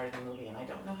interesting part of the movie, and I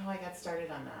don't know how I got started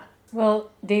on that.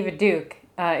 Well, David Duke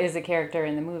is a character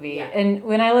in the movie. Yeah. And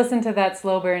when I listened to that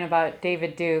Slow Burn about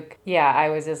David Duke, I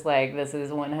was just like, this is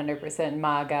 100%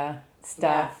 MAGA.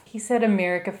 stuff. He said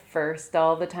America first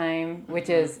all the time, which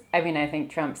is, I mean, I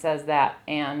think Trump says that,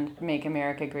 and Make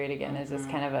America Great Again is just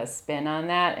kind of a spin on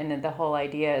that. And then the whole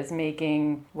idea is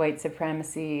making white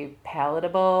supremacy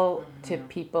palatable to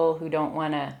people who don't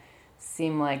want to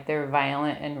seem like they're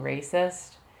violent and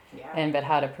racist. Yeah. And but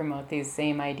how to promote these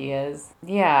same ideas.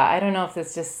 Yeah, I don't know if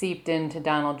this just seeped into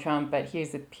Donald Trump, but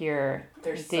he's a pure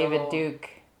David Duke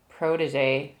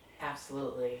protege.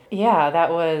 Absolutely. Yeah,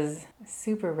 that was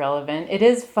super relevant. It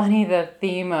is funny, the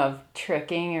theme of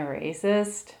tricking a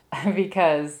racist,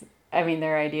 because, I mean,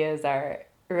 their ideas are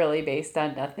really based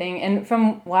on nothing. And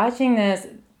from watching this,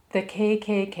 the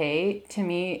KKK, to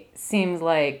me, seems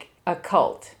like a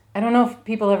cult. I don't know if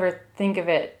people ever think of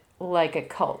it like a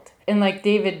cult. And like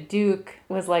David Duke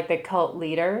was like the cult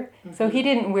leader. So he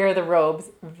didn't wear the robes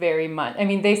very much. I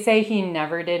mean, they say he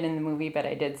never did in the movie, but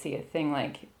I did see a thing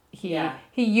like he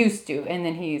used to, and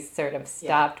then he sort of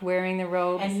stopped wearing the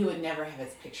robes. And he would never have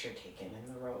his picture taken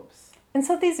in the robes. And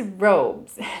so these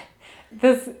robes,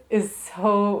 this is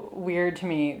so weird to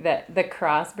me, that the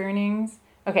cross burnings.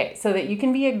 Okay, so that you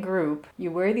can be a group, you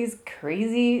wear these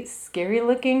crazy, scary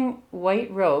looking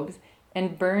white robes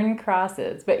and burn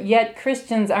crosses, but yet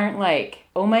Christians aren't like,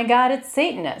 oh my God, it's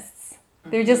Satanists.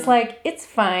 They're just like, it's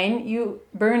fine, you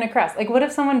burn a cross. Like, what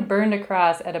if someone burned a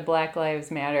cross at a Black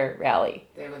Lives Matter rally?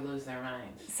 They would lose their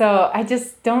minds. So I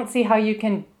just don't see how you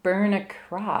can burn a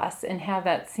cross and have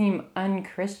that seem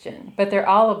un-Christian. But they're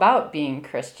all about being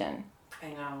Christian. I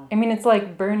know. I mean, it's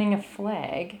like burning a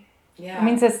flag. Yeah. I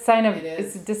mean, it's a sign of,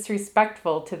 is. it's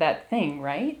disrespectful to that thing,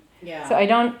 right? Yeah. So I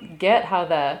don't get how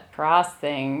the cross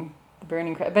thing, the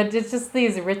burning cross, but it's just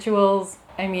these rituals.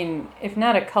 I mean, if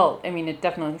not a cult, I mean, it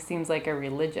definitely seems like a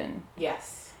religion.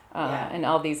 Yes. And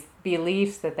all these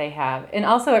beliefs that they have. And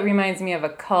also it reminds me of a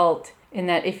cult in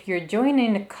that if you're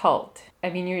joining a cult, I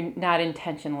mean, you're not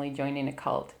intentionally joining a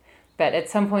cult, but at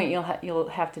some point you'll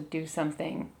have to do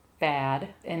something bad,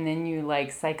 and then you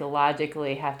like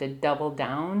psychologically have to double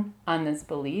down on this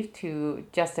belief to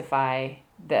justify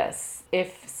this.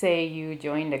 If, say, you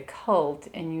joined a cult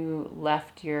and you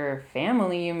left your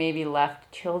family, you maybe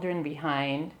left children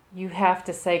behind, you have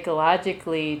to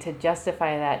psychologically, to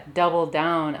justify that, double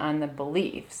down on the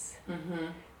beliefs.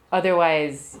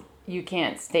 Otherwise, you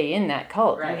can't stay in that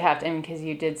cult. Right. You have to, because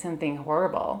you did something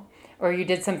horrible. Or you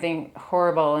did something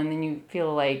horrible and then you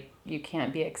feel like you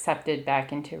can't be accepted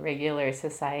back into regular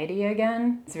society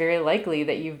again. It's very likely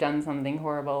that you've done something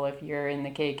horrible if you're in the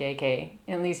KKK.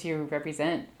 At least you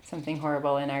represent something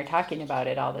horrible and are talking about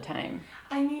it all the time.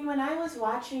 I mean, when I was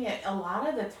watching it, a lot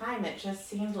of the time it just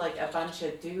seemed like a bunch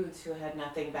of dudes who had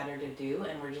nothing better to do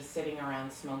and were just sitting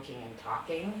around smoking and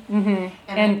talking.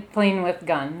 And playing with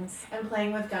guns. And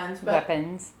playing with guns. But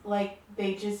Weapons. like,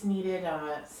 they just needed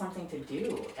something to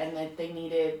do, and that they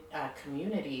needed a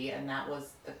community, and that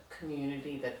was the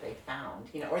community that they found,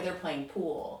 you know, or they're playing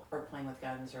pool or playing with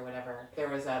guns or whatever. There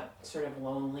was a sort of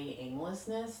lonely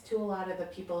aimlessness to a lot of the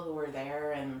people who were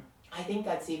there, and I think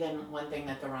that's even one thing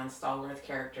that the Ron Stallworth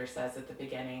character says at the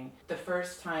beginning. The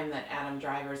first time that Adam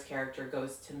Driver's character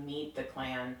goes to meet the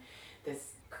Klan,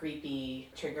 this creepy,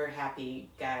 trigger-happy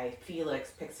guy,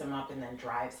 Felix, picks him up and then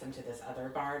drives him to this other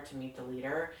bar to meet the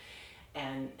leader.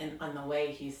 And on the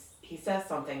way, he says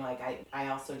something like, I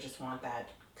also just want that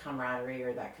camaraderie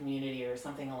or that community or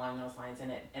something along those lines.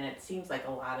 And it seems like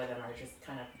a lot of them are just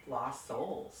kind of lost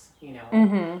souls, you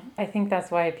know. I think that's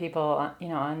why people, you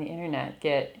know, on the internet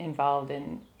get involved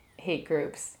in hate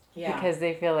groups. Yeah. Because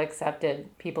they feel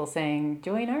accepted. People saying,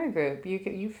 join our group.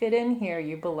 You fit in here.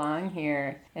 You belong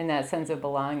here. And that sense of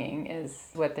belonging is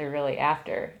what they're really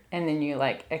after. And then you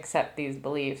like accept these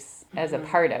beliefs as a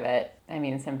part of it. I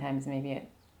mean, sometimes maybe it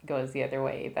goes the other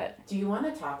way, but... Do you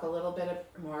want to talk a little bit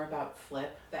more about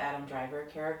Flip, the Adam Driver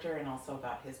character, and also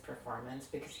about his performance?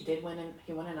 Because he won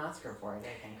an Oscar for it,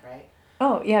 I think, right?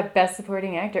 Oh, yeah, Best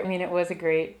Supporting Actor. I mean, it was a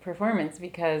great performance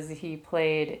because he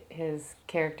played his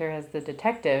character as the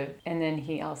detective, and then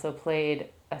he also played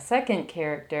a second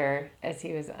character as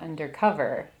he was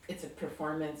undercover. It's a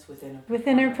performance within a performance.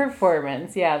 Within a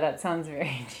performance, yeah, that sounds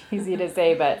very cheesy to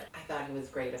say, but... I thought he was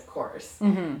great, of course.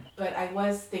 But I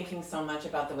was thinking so much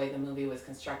about the way the movie was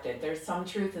constructed. There's some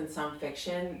truth and some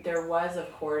fiction. There was, of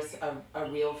course,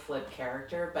 a real Flip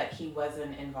character, but he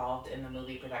wasn't involved in the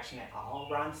movie production at all.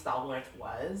 Ron Stallworth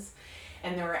was.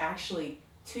 And there were actually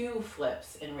 2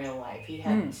 Flips in real life. He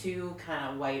had 2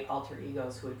 kind of white alter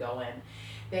egos who would go in.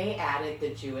 They added the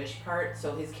Jewish part,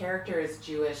 so his character is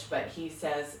Jewish, but he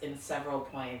says in several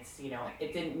points, you know,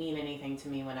 it didn't mean anything to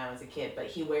me when I was a kid, but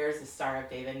he wears a Star of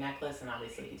David necklace, and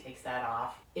obviously he takes that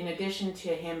off. In addition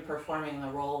to him performing the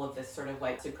role of this sort of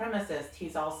white supremacist,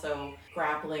 he's also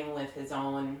grappling with his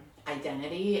own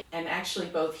identity. And actually,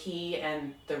 both he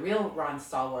and the real Ron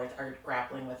Stallworth are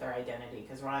grappling with their identity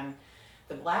because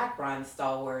the black Ron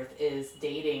Stallworth, is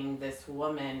dating this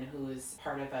woman who's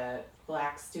part of a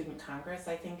Black Student Congress,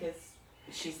 I think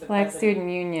she's the Black president.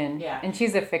 Student Union. Yeah. And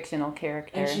she's a fictional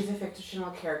character. And she's a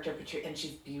fictional character, and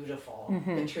she's beautiful,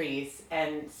 Mm-hmm. Patrice.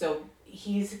 And so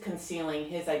he's concealing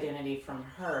his identity from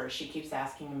her. She keeps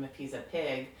asking him if he's a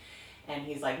pig. And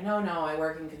he's like, no, I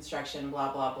work in construction,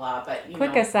 blah, blah, blah. But,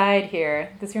 Quick aside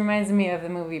here, this reminds me of the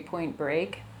movie Point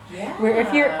Break, yeah. where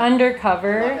if you're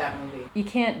undercover, Love that movie. you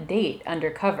can't date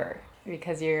undercover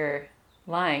because you're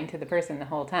lying to the person the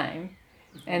whole time.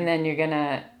 Mm-hmm. And then you're going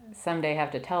to someday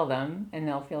have to tell them and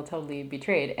they'll feel totally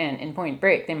betrayed. And in Point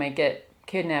Break, they might get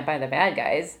kidnapped by the bad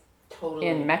guys Totally.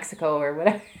 in Mexico or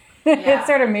whatever. Yeah. It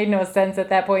sort of made no sense at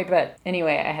that point. But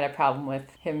anyway, I had a problem with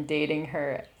him dating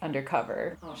her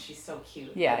undercover. Oh, she's so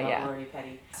cute. Yeah, I love yeah. Lori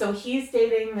Petty. So he's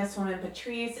dating this woman,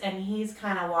 Patrice, and he's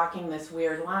kind of walking this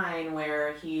weird line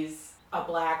where he's a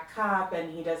black cop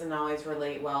and he doesn't always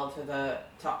relate well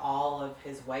to all of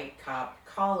his white cop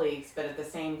colleagues, but at the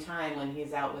same time, when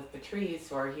he's out with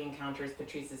Patrice or he encounters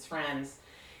Patrice's friends,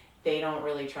 they don't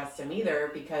really trust him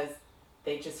either because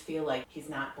they just feel like he's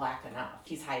not black enough.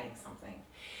 He's hiding something.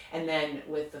 And then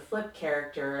with the Flip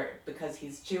character, because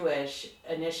he's Jewish,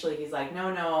 initially he's like,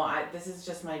 no, this is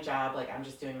just my job. Like, I'm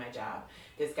just doing my job.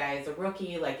 This guy is a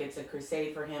rookie. Like, it's a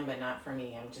crusade for him, but not for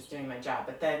me. I'm just doing my job.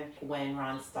 But then when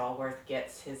Ron Stallworth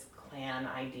gets his Klan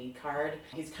ID card,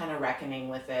 he's kind of reckoning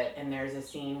with it. And there's a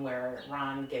scene where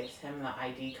Ron gives him the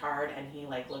ID card and he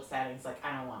like looks at it and he's like,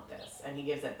 I don't want this. And he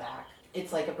gives it back.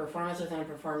 It's like a performance within a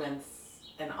performance.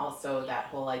 And also that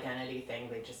whole identity thing,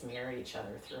 they just mirror each other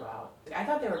throughout. I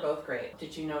thought they were both great.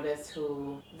 Did you notice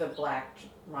who the black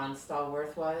Ron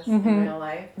Stallworth was in real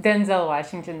life? Denzel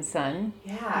Washington's son.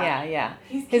 Yeah. Yeah.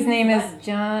 He's His name fun. is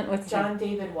John. What's his John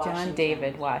name? David Washington. John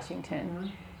David Washington.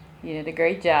 Mhm. He did a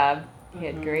great job. He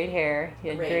had great hair. He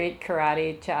had Great. great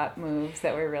karate chop moves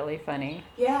that were really funny.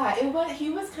 Yeah, he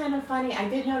was kind of funny. I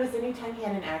did notice anytime he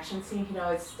had an action scene, he'd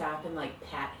always stop and like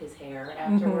pat his hair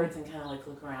afterwards and kind of like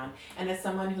look around. And as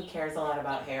someone who cares a lot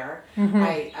about hair,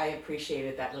 I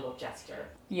appreciated that little gesture.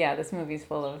 Yeah, this movie's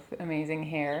full of amazing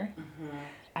hair. Mm-hmm.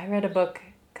 I read a book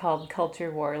called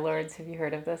Culture Warlords. Have you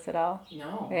heard of this at all?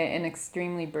 No. An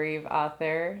extremely brave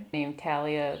author named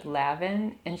Talia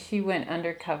Lavin, and she went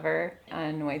undercover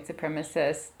on white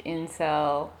supremacist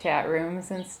incel chat rooms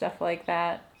and stuff like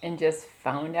that, and just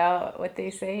found out what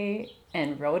they say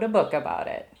and wrote a book about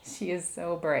it. She is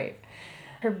so brave.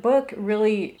 Her book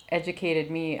really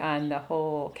educated me on the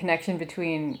whole connection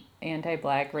between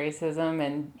anti-black racism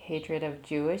and hatred of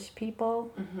Jewish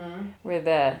people, where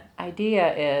the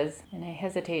idea is, and I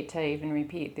hesitate to even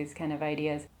repeat these kind of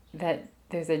ideas, that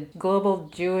there's a global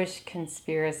Jewish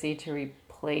conspiracy to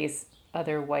replace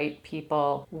other white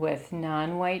people with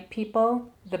non-white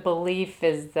people. The belief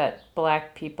is that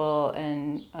black people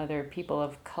and other people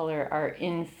of color are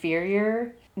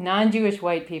inferior. Non-Jewish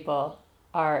white people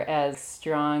are as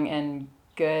strong and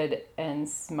good and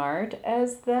smart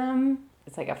as them.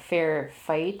 It's like a fair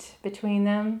fight between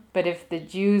them. But if the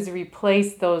Jews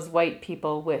replace those white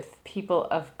people with people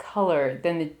of color,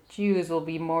 then the Jews will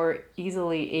be more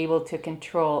easily able to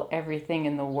control everything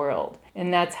in the world.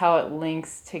 And that's how it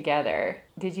links together.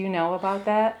 Did you know about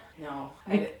that? No,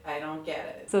 I don't get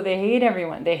it. So they hate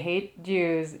everyone. They hate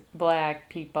Jews, black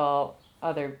people,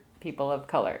 other people of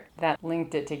color. That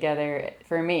linked it together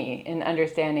for me in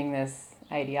understanding this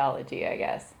ideology, I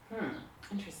guess.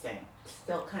 Interesting.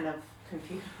 Still kind of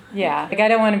confused. Yeah, like I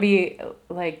don't want to be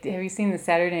like, have you seen the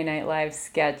Saturday Night Live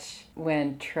sketch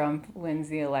when Trump wins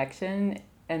the election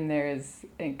and there's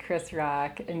Chris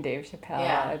Rock and Dave Chappelle?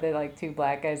 Yeah. They're like two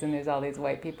black guys and there's all these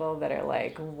white people that are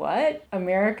like, what?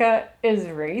 America is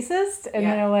racist? And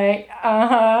Yeah. they're like,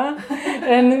 uh-huh.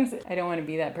 And I don't want to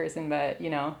be that person, but, you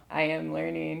know, I am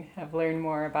have learned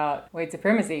more about white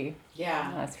supremacy in the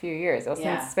Yeah. last few years,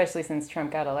 Yeah. especially since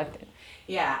Trump got elected.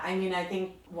 Yeah, I mean, I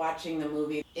think watching the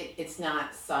movie, it's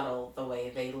not subtle the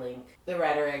way they link the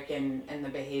rhetoric and the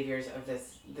behaviors of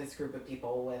this group of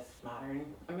people with modern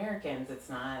Americans. It's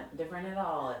not different at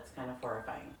all. It's kind of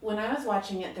horrifying. When I was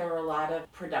watching it, there were a lot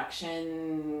of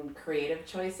production creative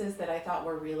choices that I thought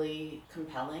were really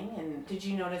compelling. And did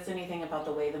you notice anything about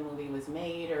the way the movie was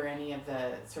made or any of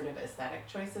the sort of aesthetic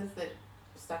choices that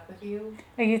stuck with you?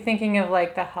 Are you thinking of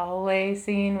like the hallway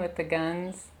scene with the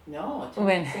guns? No,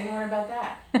 When- say more about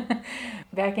that.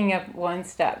 Backing up one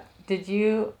step, did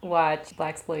you watch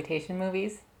blaxploitation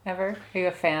movies? ever? Are you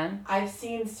a fan? I've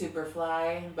seen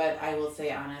Superfly, but I will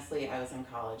say honestly, I was in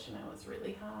college and I was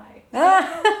really high. So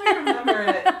Ah. I don't really remember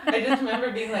it. I just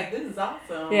remember being like, this is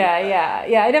awesome. Yeah.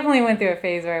 I definitely went through a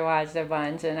phase where I watched a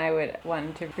bunch, and I would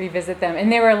want to revisit them.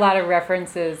 And there were a lot of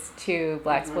references to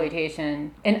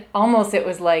blaxploitation, and almost it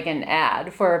was like an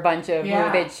ad for a bunch of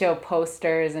Yeah. they'd show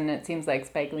posters, and it seems like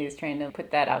Spike Lee is trying to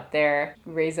put that out there,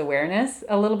 raise awareness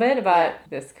a little bit about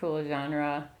this cool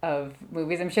genre of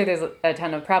movies. I'm sure there's a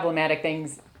ton of problematic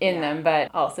things in them, but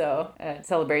also a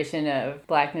celebration of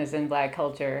blackness and black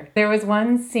culture. There was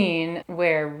one scene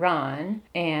where Ron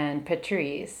and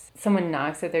Patrice, someone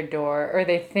knocks at their door, or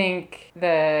they think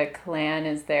the Klan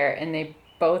is there, and they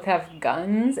both have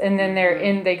guns, and then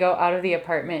they go out of the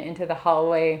apartment into the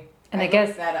hallway, and I guess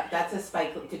looked that up. That's a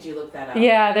Spike. Did you look that up?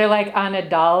 yeah, they're like on a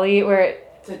dolly where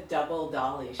It's a double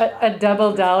dolly shot. a double That's what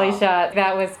it's dolly called. shot.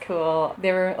 That was cool.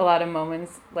 There were a lot of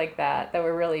moments like that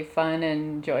were really fun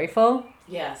and joyful.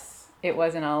 Yes. It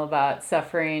wasn't all about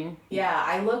suffering. Yeah,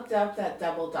 I looked up that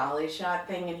double dolly shot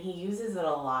thing, and he uses it a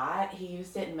lot. He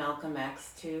used it in Malcolm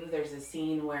X too. There's a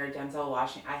scene where Denzel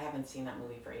Washington, I haven't seen that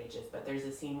movie for ages, but there's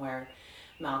a scene where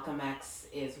Malcolm X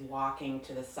is walking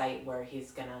to the site where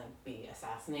he's gonna be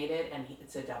assassinated, and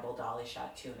it's a double dolly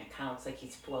shot too, and it kind of looks like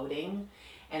he's floating,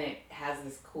 and it has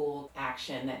this cool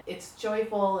action that it's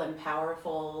joyful and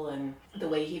powerful, and the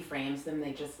way he frames them,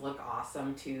 they just look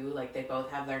awesome too. Like they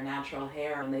both have their natural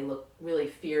hair, and they look really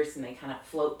fierce, and they kind of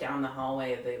float down the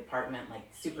hallway of the apartment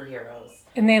like superheroes.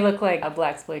 And they look like a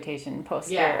blaxploitation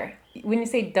poster. Yeah. When you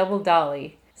say double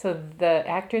dolly, so the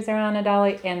actors are on a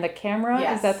dolly and the camera,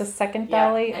 Yes. is that the second Yeah,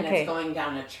 dolly? and Okay. it's going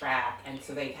down a track, and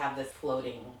so they have this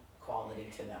floating quality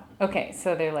to them. Okay,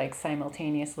 so they're like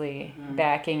simultaneously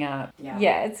backing up.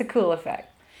 Yeah. It's a cool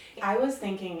effect. I was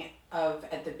thinking of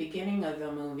at the beginning of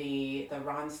the movie, the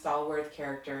Ron Stallworth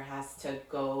character has to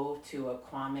go to a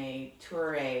Kwame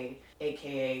Ture,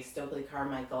 aka Stokely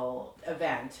Carmichael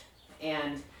event,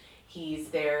 and he's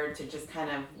there to just kind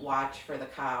of watch for the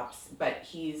cops, but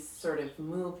he's sort of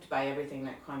moved by everything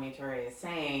that Kwame Ture is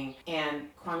saying, and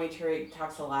Kwame Ture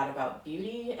talks a lot about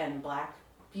beauty and black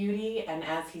beauty, and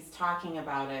as he's talking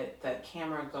about it, the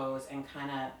camera goes and kind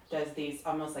of does these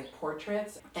almost like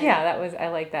portraits. And Yeah, I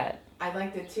like that. I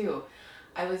liked it too.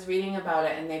 I was reading about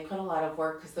it, and they put a lot of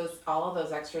work because all of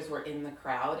those extras were in the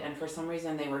crowd, and for some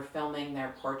reason they were filming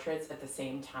their portraits at the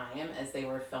same time as they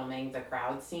were filming the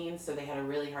crowd scenes, so they had a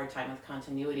really hard time with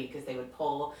continuity because they would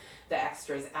pull the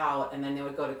extras out and then they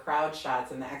would go to crowd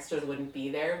shots and the extras wouldn't be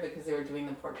there because they were doing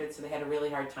the portraits, so they had a really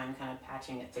hard time kind of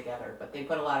patching it together, but they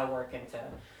put a lot of work into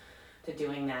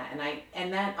doing that,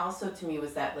 and that also to me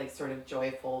was that like sort of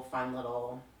joyful, fun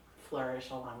little flourish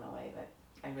along the way that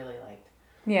I really liked.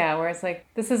 Yeah, where it's like,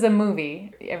 this is a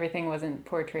movie. Everything wasn't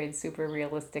portrayed super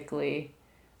realistically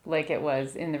like it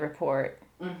was in the report.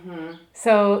 Mm-hmm.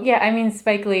 So, yeah, I mean,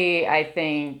 Spike Lee, I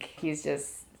think he's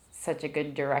just such a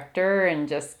good director and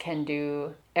just can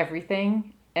do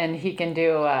everything. And he can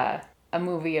do a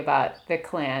movie about the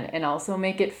Klan and also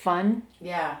make it fun.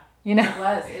 Yeah. You know,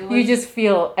 It was. you just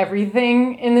feel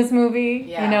everything in this movie.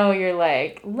 Yeah. You know, you're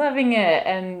like loving it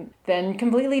and then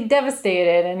completely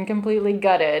devastated and completely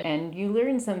gutted, and you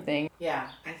learn something. Yeah,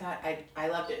 I thought I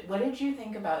loved it. What did you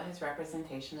think about his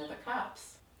representation of the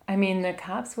cops? I mean, the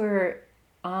cops were,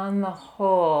 on the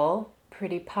whole,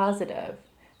 pretty positive.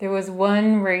 There was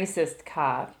one racist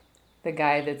cop, the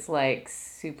guy that's like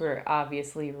super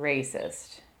obviously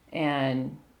racist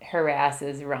and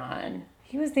harasses Ron.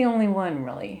 He was the only one,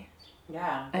 really.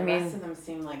 Yeah, I the mean- rest of them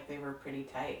seemed like they were pretty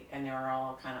tight, and they were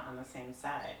all kind of on the same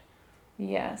side.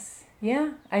 Yes.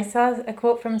 Yeah, I saw a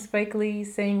quote from Spike Lee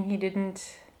saying he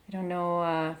didn't, I don't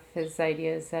know if his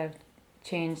ideas have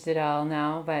changed at all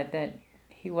now, but that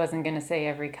he wasn't going to say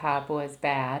every cop was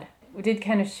bad. We did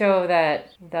kind of show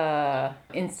that the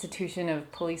institution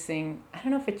of policing, I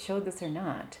don't know if it showed this or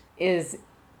not, is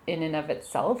in and of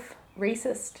itself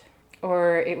racist.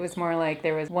 Or it was more like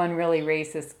there was one really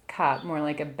racist cop, more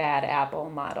like a bad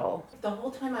apple model. The whole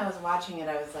time I was watching it,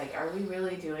 I was like, are we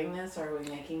really doing this, or are we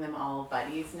making them all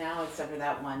buddies now, except for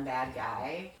that one bad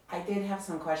guy? I did have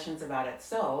some questions about it,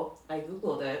 so I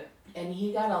Googled it, and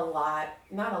he got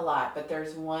not a lot, but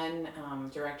there's one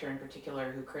director in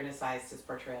particular who criticized his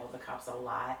portrayal of the cops a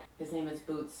lot. His name is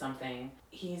Boots something.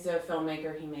 He's a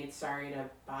filmmaker. He made Sorry to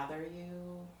Bother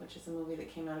You, which is a movie that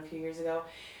came out a few years ago,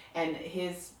 and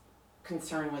his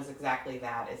concern was exactly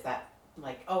that, is that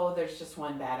like, there's just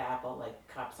one bad apple, like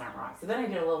cops aren't wrong. So then I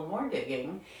did a little more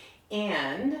digging,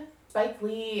 and Spike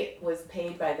Lee was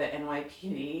paid by the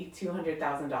NYPD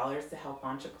 $200,000 to help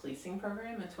launch a policing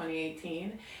program in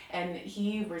 2018, and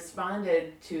he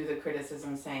responded to the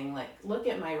criticism saying, like, look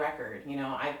at my record. You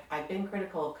know, I've been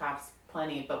critical of cops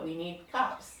plenty, but we need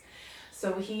cops.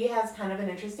 So he has kind of an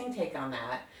interesting take on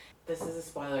that. This is a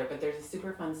spoiler, but there's a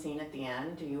super fun scene at the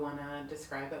end. Do you want to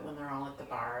describe it when they're all at the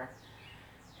bar?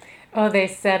 Oh, they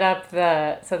set up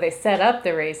the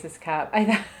racist cop.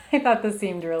 I thought this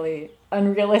seemed really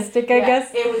unrealistic, I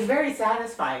guess. It was very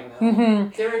satisfying, though.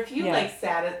 Mm-hmm. There were a few,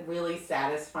 Yeah. really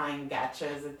satisfying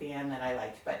gotchas at the end that I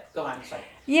liked, but go on, sorry.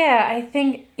 Yeah, I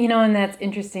think, and that's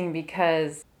interesting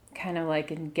because kind of like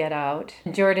in Get Out,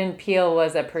 Jordan Peele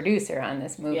was a producer on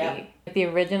this movie. Yeah. The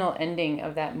original ending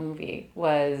of that movie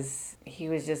was he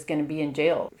was just going to be in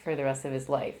jail for the rest of his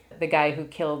life. The guy who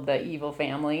killed the evil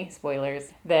family,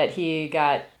 spoilers, that he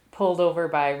got pulled over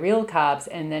by real cops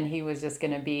and then he was just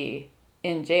going to be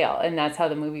in jail. And that's how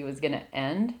the movie was going to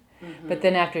end. Mm-hmm. But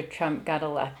then after Trump got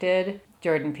elected,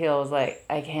 Jordan Peele was like,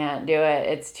 I can't do it.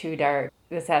 It's too dark.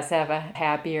 This has to have a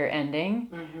happier ending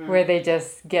where they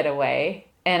just get away.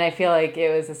 And I feel like it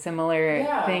was a similar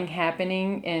thing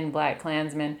happening in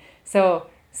BlacKkKlansman. So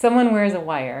someone wears a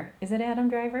wire. Is it Adam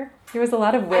Driver? There was a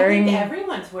lot of wearing. I think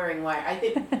everyone's wearing wire. I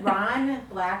think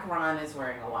Black Ron is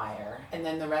wearing a wire. And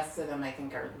then the rest of them, I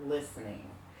think, are listening.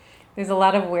 There's a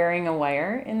lot of wearing a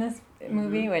wire in this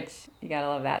movie, which you gotta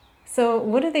love that. So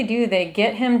what do? They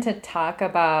get him to talk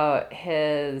about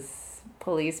his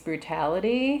police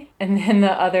brutality, and then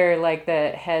the other, like the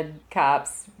head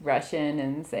cops rush in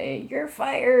and say, you're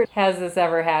fired. Has this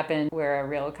ever happened where a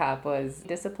real cop was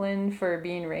disciplined for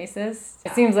being racist?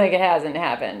 It seems like it hasn't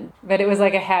happened, but it was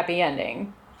like a happy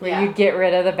ending where you get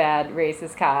rid of the bad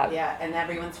racist cop. Yeah, and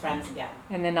everyone's friends again.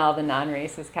 And then all the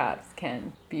non-racist cops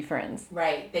can be friends.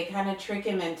 Right. They kind of trick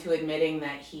him into admitting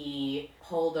that he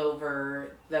pulled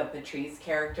over the Patrice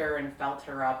character and felt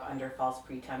her up under false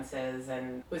pretenses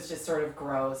and was just sort of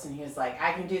gross. And he was like,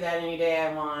 I can do that any day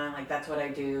I want. Like, that's what I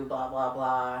do, blah, blah,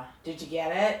 blah. Did you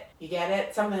get it? You get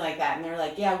it? Something like that. And they're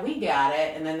like, yeah, we got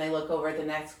it. And then they look over at the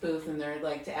next booth and they're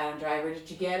like to Adam Driver, did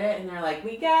you get it? And they're like,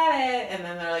 we got it. And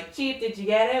then they're like, Chief, did you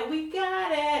get it? We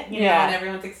got it. You know, and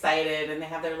everyone's excited and they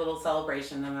have their little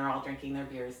celebration and they're all drinking their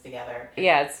beers together.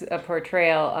 Yeah, it's a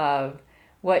portrayal of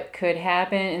what could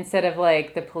happen instead of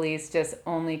like the police just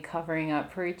only covering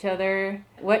up for each other.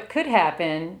 What could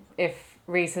happen if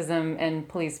racism and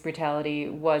police brutality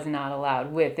was not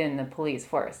allowed within the police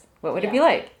force? What would it be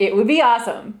like? It would be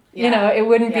awesome. Yeah. It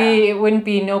wouldn't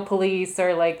be no police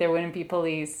or like there wouldn't be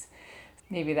police.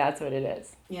 Maybe that's what it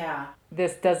is. Yeah.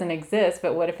 This doesn't exist,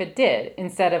 but what if it did?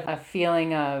 Instead of a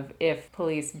feeling of if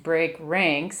police break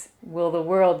ranks, will the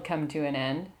world come to an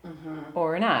end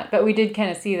or not? But we did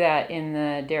kind of see that in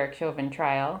the Derek Chauvin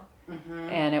trial,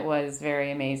 and it was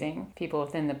very amazing. People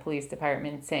within the police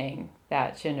department saying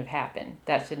that shouldn't have happened.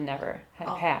 That should never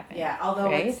have happened. Yeah,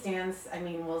 although right? it stands, I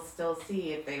mean, we'll still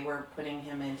see if they were putting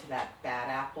him into that bad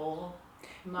apple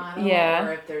model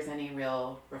or if there's any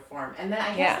real reform. And then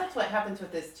I guess that's what happens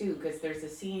with this too, because there's a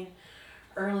scene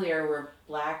earlier where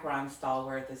Black Ron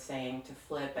Stallworth is saying to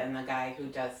Flip and the guy who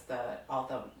does all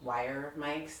the wire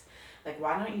mics, like,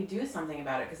 why don't you do something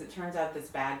about it? Because it turns out this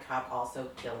bad cop also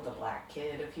killed a black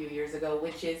kid a few years ago,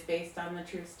 which is based on the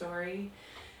true story.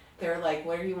 They're like,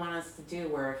 what do you want us to do?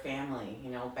 We're a family,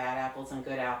 bad apples and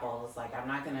good apples. Like, I'm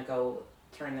not going to go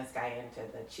turn this guy into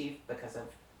the chief because of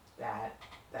that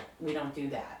we don't do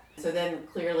that. So then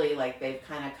clearly, like, they've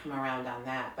kind of come around on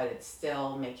that, but it's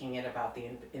still making it about the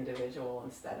individual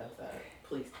instead of the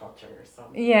police culture or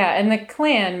something. Yeah, and the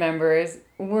Klan members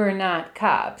were not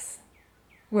cops.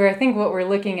 Where I think what we're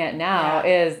looking at now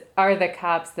is, are the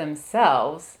cops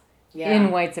themselves in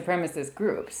white supremacist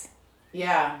groups?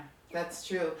 Yeah, that's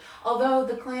true. Although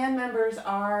the Klan members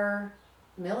are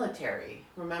military.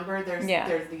 Remember, there's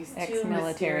these two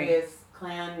mysterious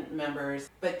Klan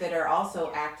members, but that are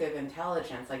also active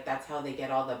intelligence. Like, that's how they get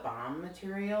all the bomb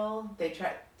material.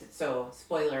 So,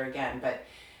 spoiler again, but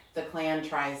the Klan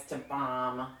tries to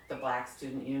bomb the Black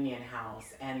Student Union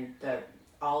house, and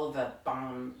all of the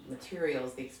bomb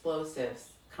materials, the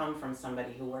explosives, come from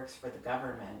somebody who works for the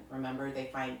government. Remember,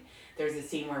 there's a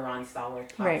scene where Ron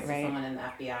Stallworth talks to someone in the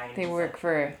FBI. And they work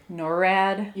for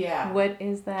NORAD? Yeah. What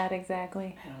is that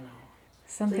exactly? I don't know.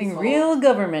 Something real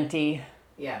government-y.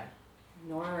 Yeah.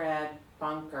 NORAD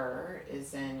bunker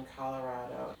is in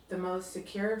Colorado. The most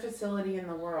secure facility in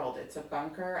the world. It's a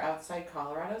bunker outside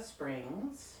Colorado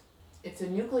Springs. It's a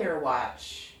nuclear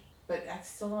watch, but I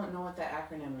still don't know what that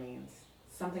acronym means.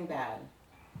 Something bad.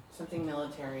 Something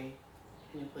military.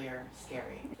 nuclear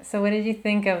scary. So what did you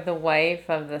think of the wife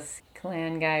of this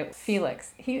Klan guy,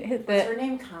 Felix? Was her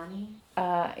name Connie?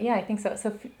 Yeah, I think so.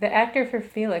 So the actor for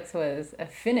Felix was a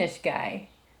Finnish guy.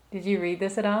 Did you read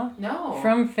this at all? No.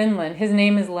 From Finland. His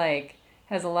name is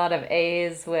has a lot of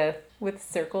A's with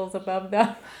circles above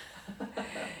them.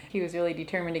 He was really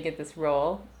determined to get this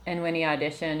role, and when he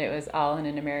auditioned, it was all in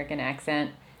an American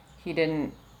accent. He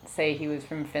didn't say he was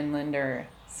from Finland or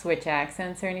switch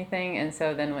accents or anything, and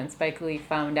so then when Spike Lee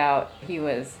found out he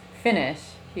was Finnish,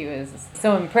 he was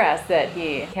so impressed that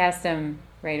he cast him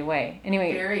right away.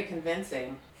 Anyway, Very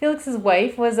convincing. Felix's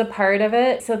wife was a part of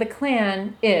it. So the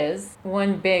Klan is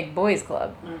one big boys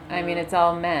club. Mm-hmm. I mean, it's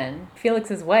all men.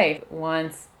 Felix's wife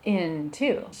wants in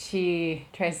too. She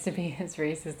tries to be as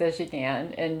racist as she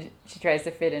can, and she tries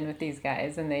to fit in with these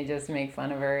guys, and they just make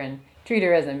fun of her and treat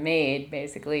her as a maid,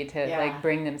 basically, to like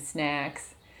bring them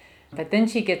snacks. But then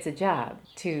she gets a job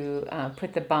to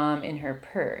put the bomb in her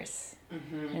purse.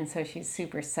 Mm-hmm. And so she's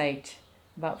super psyched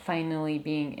about finally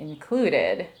being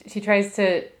included. She tries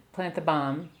to plant the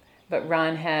bomb, but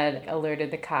Ron had alerted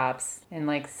the cops and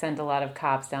sent a lot of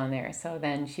cops down there. So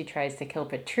then she tries to kill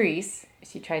Patrice.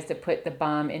 She tries to put the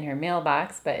bomb in her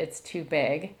mailbox, but it's too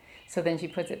big. So then she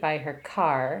puts it by her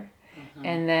car. Mm-hmm.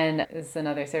 And then this is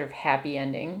another sort of happy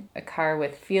ending. A car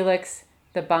with Felix,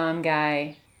 the bomb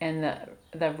guy, and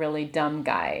the really dumb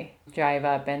guy drive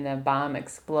up, and the bomb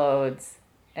explodes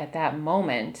at that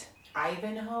moment.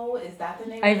 Ivanhoe, is that the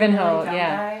name? Ivanhoe, of the really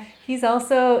dumb guy? He's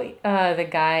also the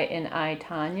guy in I,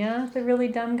 Tonya, the really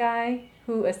dumb guy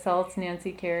who assaults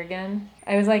Nancy Kerrigan.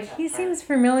 I was like, he seems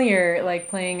familiar,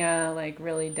 playing a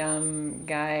really dumb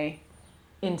guy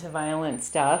into violent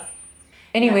stuff.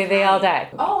 Anyway, they all died.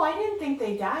 Oh, I didn't think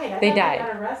they died. They thought died. They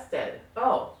got arrested.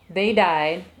 Oh. They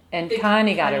died, and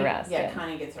Connie got arrested. Yeah,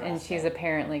 Connie gets arrested. And she's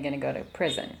apparently going to go to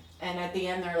prison. And at the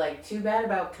end, they're like, too bad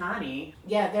about Connie.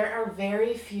 Yeah, there are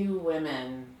very few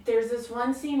women. There's this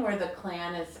one scene where the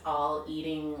Klan is all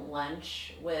eating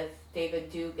lunch with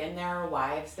David Duke, and there are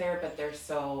wives there, but they're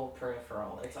so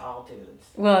peripheral. It's all dudes.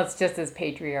 Well, it's just as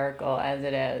patriarchal as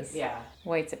it is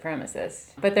white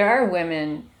supremacist. But there are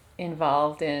women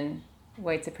involved in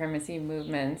white supremacy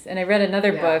movements. And I read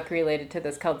another book related to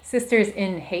this called Sisters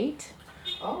in Hate.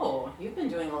 Oh, you've been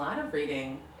doing a lot of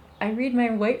reading. I read my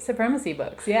white supremacy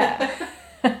books, yeah.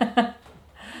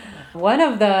 One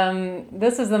of them,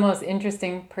 this was the most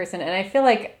interesting person, and I feel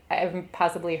like I've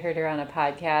possibly heard her on a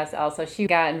podcast also. She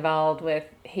got involved with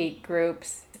hate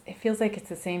groups. It feels like it's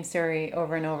the same story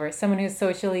over and over. Someone who's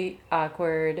socially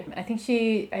awkward. I think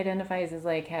she identifies as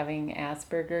having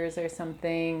Asperger's or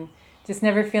something. Just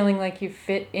never feeling like you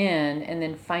fit in, and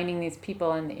then finding these people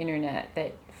on the internet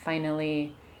that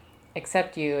finally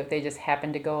accept you if they just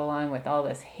happen to go along with all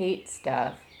this hate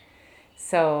stuff.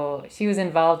 So she was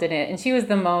involved in it, and she was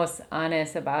the most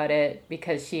honest about it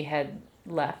because she had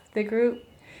left the group.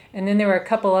 And then there were a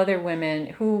couple other women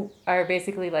who are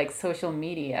basically social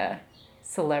media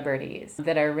celebrities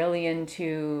that are really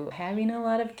into having a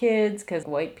lot of kids, because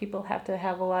white people have to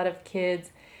have a lot of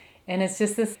kids. And it's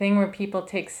just this thing where people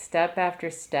take step after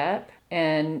step,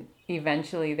 and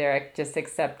eventually they're just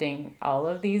accepting all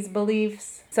of these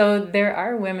beliefs. So there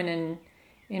are women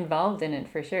involved in it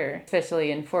for sure, especially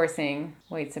enforcing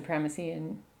white supremacy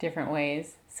in different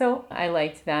ways. So I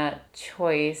liked that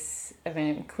choice of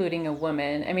including a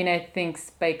woman. I mean, I think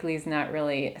Spike Lee's not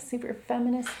really a super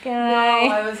feminist guy.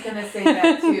 No, I was going to say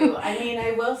that too. I mean,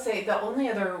 I will say the only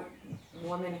other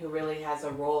woman who really has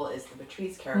a role is the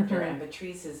Patrice character, and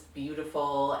Patrice is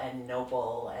beautiful and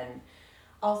noble and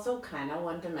also kind of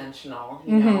one-dimensional,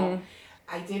 you know.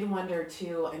 I did wonder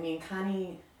too, I mean,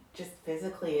 Connie just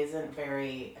physically isn't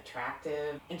very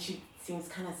attractive, and she seems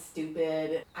kind of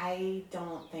stupid. I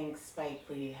don't think Spike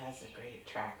Lee has a great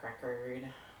track record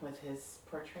with his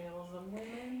portrayals of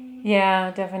women.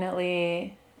 Yeah,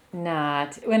 definitely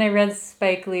not. When I read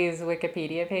Spike Lee's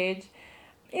Wikipedia page,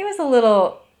 it was a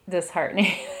little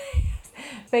disheartening.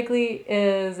 Spike Lee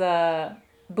is a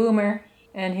boomer,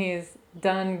 and he's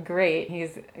done great.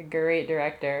 He's a great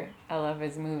director. I love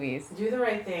his movies. Do the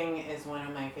Right Thing is one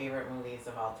of my favorite movies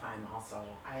of all time also.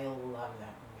 I love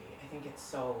that movie. I think it's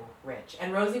so rich.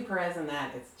 And Rosie Perez in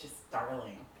that is just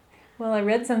darling. Well, I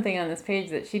read something on this page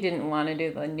that she didn't want to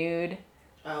do the nude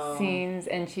scenes,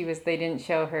 and they didn't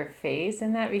show her face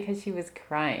in that because she was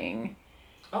crying.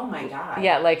 Oh my God.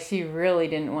 Yeah, she really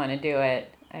didn't want to do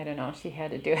it. I don't know, she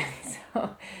had to do it.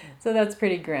 So that's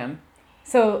pretty grim.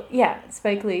 So, yeah,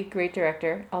 Spike Lee, great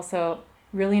director. Also,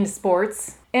 really into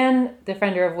sports and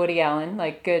defender of Woody Allen,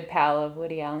 like good pal of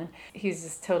Woody Allen. He's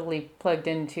just totally plugged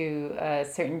into a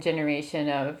certain generation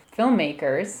of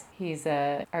filmmakers. He's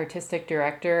a artistic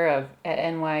director at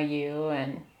NYU,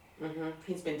 and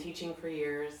He's been teaching for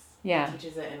years. Yeah. He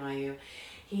teaches at NYU.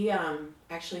 He,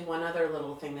 actually, one other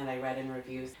little thing that I read in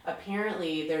reviews.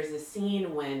 Apparently, there's a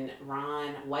scene when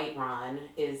White Ron,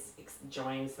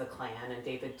 joins the Klan, and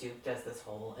David Duke does this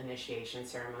whole initiation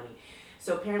ceremony.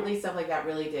 So apparently stuff like that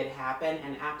really did happen,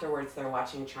 and afterwards they're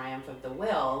watching Triumph of the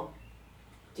Will.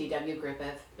 D.W.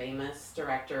 Griffith, famous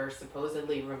director,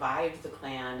 supposedly revived the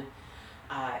Klan.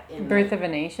 In Birth of a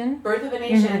Nation? Birth of a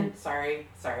Nation. Sorry.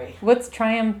 What's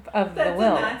Triumph of the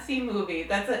Will? That's a Nazi movie.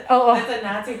 That's a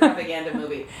Nazi propaganda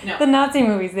movie. No. The Nazi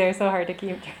movies, they're so hard to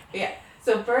keep. Yeah.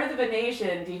 So Birth of a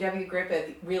Nation, D.W.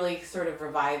 Griffith really sort of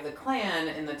revived the Klan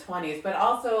in the 20s, but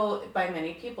also by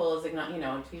many people,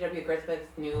 D.W. Griffith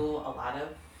knew a lot of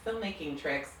filmmaking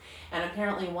tricks, and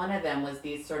apparently one of them was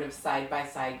these sort of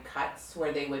side-by-side cuts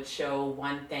where they would show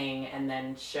one thing and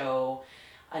then show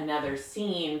another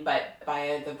scene, but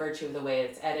by the virtue of the way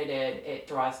it's edited, it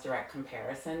draws direct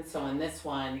comparison. So in this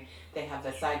one, they have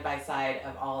the side-by-side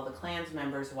of all the Klan's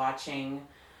members watching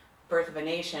Birth of a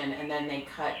Nation, and then they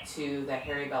cut to the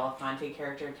Harry Belafonte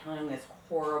character telling this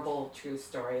horrible true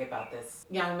story about this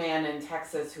young man in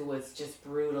Texas who was just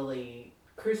brutally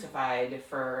crucified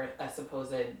for a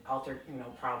supposed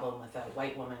problem with a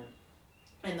white woman.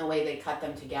 And the way they cut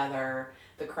them together,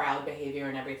 the crowd behavior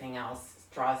and everything else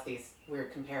draws these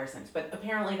weird comparisons. But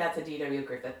apparently that's a D.W.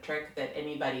 Griffith trick that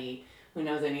anybody who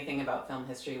knows anything about film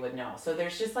history would know. So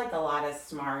there's just like a lot of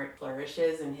smart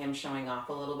flourishes and him showing off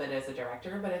a little bit as a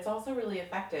director, but it's also really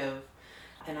effective.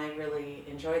 And I really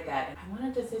enjoyed that. And I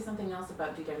wanted to say something else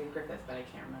about D.W. Griffith, but I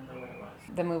can't remember what it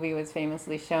was. The movie was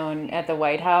famously shown at the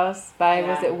White House by,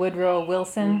 was it Woodrow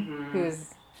Wilson,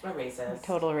 who's a racist.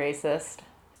 Total racist.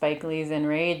 Spike Lee's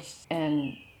enraged,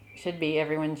 and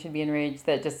everyone should be enraged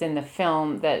that just in the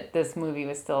film that this movie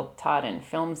was still taught in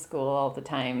film school all the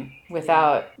time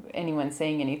without anyone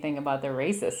saying anything about the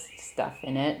racist stuff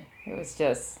in it. It was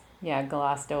just,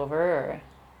 glossed over or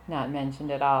not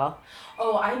mentioned at all.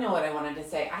 Oh, I know what I wanted to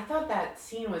say. I thought that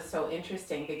scene was so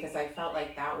interesting because I felt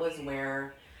like that was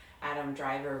where Adam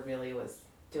Driver really was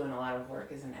doing a lot of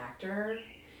work as an actor,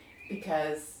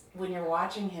 because when you're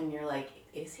watching him, you're like,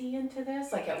 is he into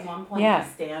this? Like at one point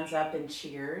he stands up and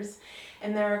cheers.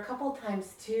 And there are a couple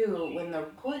times too when the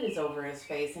hood is over his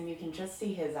face and you can just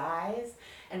see his eyes.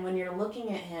 And when you're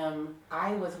looking at him,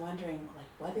 I was wondering, like,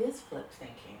 what is Flip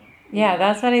thinking? Yeah,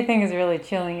 that's what I think is really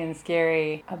chilling and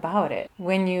scary about it.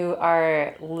 When you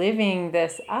are living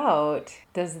this out,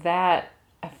 does that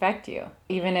affect you?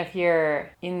 Even if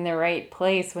you're in the right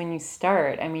place when you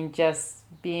start, I mean, just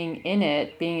being in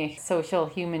it, being a social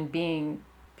human being,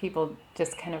 people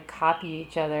just kind of copy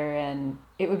each other, and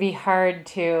it would be hard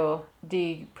to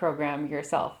deprogram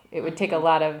yourself. It would take a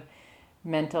lot of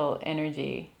mental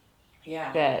energy.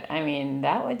 Yeah.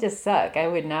 That would just suck. I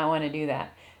would not want to do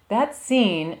that. That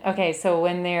scene, okay, so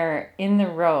when they're in the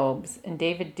robes and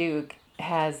David Duke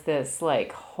has this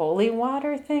like holy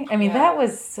water thing. That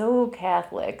was so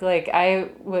Catholic. Like, I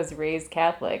was raised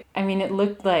Catholic. It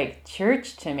looked like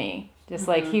church to me. Just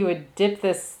like he would dip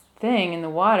this thing in the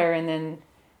water and then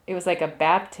it was like a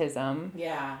baptism.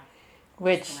 Yeah.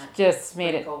 Which just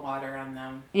made it water on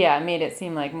them. Yeah, it made it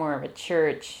seem like more of a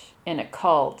church and a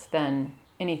cult than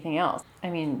anything else.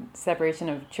 Separation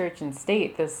of church and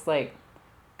state, this like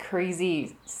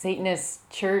crazy Satanist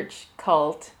church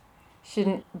cult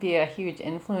shouldn't be a huge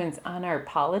influence on our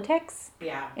politics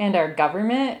and our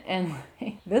government, and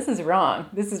this is wrong.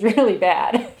 This is really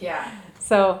bad. Yeah.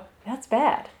 So that's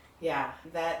bad. Yeah,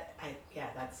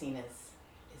 that scene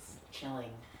is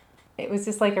chilling. It was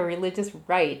just like a religious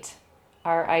rite,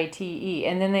 RITE,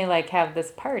 and then they like have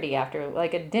this party after,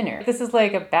 like a dinner. This is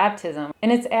like a baptism,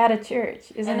 and it's at a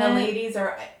church, isn't it? And the ladies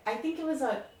are, I think it was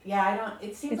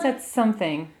it seems it's like at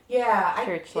something. Yeah,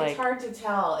 church-like. It's hard to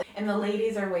tell. And the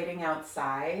ladies are waiting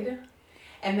outside.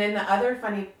 And then the other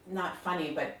not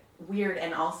funny, but weird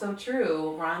and also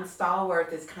true, Ron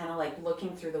Stallworth is kind of like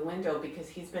looking through the window because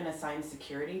he's been assigned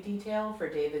security detail for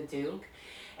David Duke.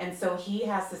 And so he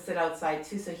has to sit outside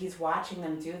too. So he's watching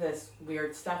them do this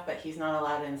weird stuff, but he's not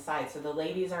allowed inside. So the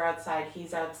ladies are outside,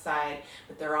 he's outside,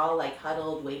 but they're all like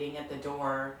huddled waiting at the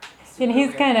door. And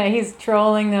he's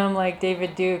trolling them like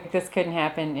David Duke. This couldn't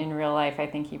happen in real life. I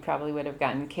think he probably would have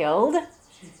gotten killed.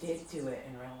 He did do it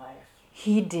in real life.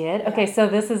 He did? Yeah. Okay, so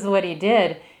this is what he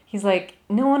did. He's like,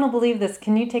 no one will believe this.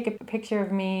 Can you take a picture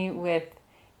of me with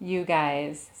you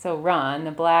guys? So Ron,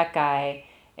 the black guy,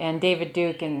 and David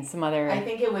Duke and some other I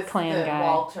think it was Klan the guy.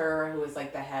 Walter, who was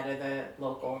like the head of the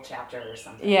local chapter or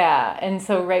something. Yeah, and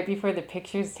so right before the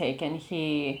picture's taken,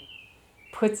 he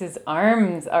puts his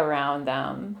arms around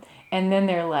them, and then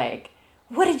they're like,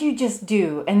 "What did you just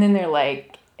do?" And then they're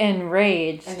like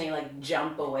enraged. And they like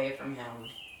jump away from him.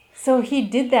 So he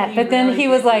did that, He but then really he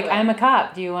was did like, do it. "I'm a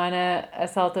cop. Do you want to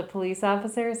assault a police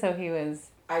officer?" So he was.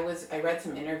 I read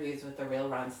some interviews with the real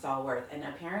Ron Stallworth, and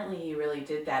apparently he really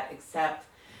did that, except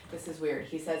this is weird.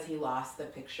 He says he lost the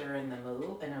picture in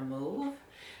a move.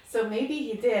 So maybe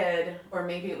he did, or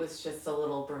maybe it was just a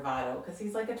little bravado, because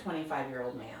he's like a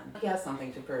 25-year-old man. He has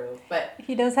something to prove, but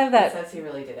He does have he that. says he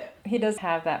really did it. He does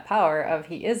have that power of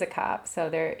he is a cop, so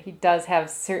he does have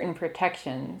certain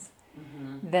protections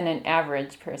than an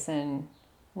average person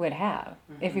would have.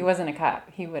 If he wasn't a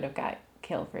cop, he would have got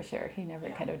killed for sure. He never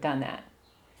could have done that.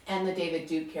 And the David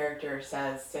Duke character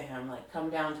says to him, like,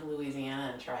 come down to Louisiana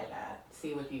and try that. See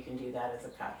if you can do that as a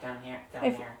cop down here.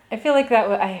 I feel like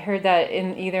I heard that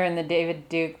in either in the David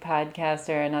Duke podcast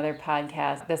or another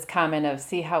podcast, this comment of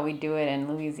 "see how we do it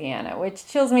in Louisiana," which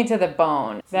chills me to the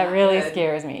bone. That not really good.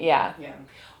 scares me. Yeah. Yeah.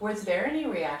 Was there any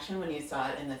reaction when you saw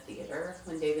it in the theater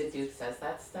when David Duke says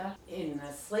that stuff? In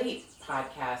the Slate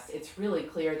podcast, it's really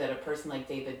clear that a person like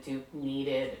David Duke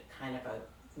needed kind of a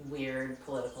weird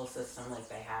political system like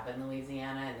they have in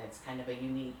Louisiana, and it's kind of a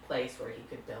unique place where he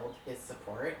could build his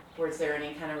support. Was there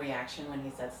any kind of reaction when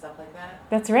he said stuff like that?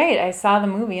 That's right. I saw the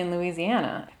movie in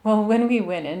Louisiana. Well, when we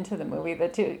went into the movie,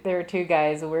 there were two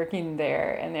guys working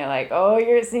there, and they're like, "Oh,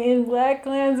 you're seeing Black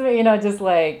Klansman," just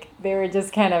like they were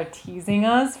just kind of teasing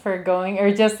us for going,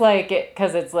 or just like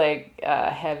because it's like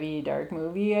a heavy, dark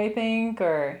movie, I think,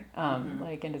 or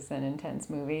like it's an intense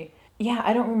movie. Yeah,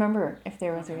 I don't remember if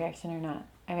there was a reaction or not.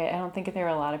 I mean, I don't think there were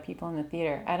a lot of people in the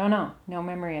theater. I don't know. No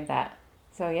memory of that.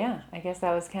 So yeah, I guess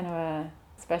that was kind of a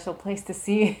special place to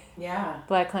see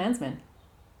Black Klansman.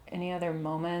 Any other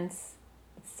moments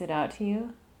that stood out to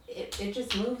you? It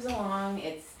just moves along.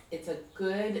 It's a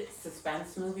good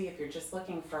suspense movie if you're just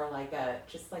looking for like a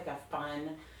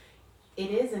fun.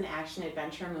 It is an action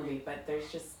adventure movie, but there's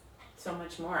just so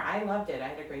much more. I loved it. I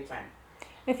had a great time.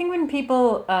 I think when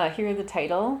people hear the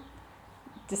title,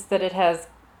 just that it has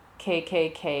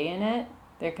KKK in it,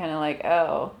 they're kind of like,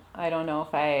 oh, I don't know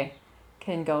if I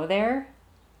can go there.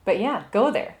 But yeah, go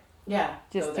there. Yeah.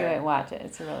 Just do it, watch it.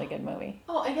 It's a really good movie.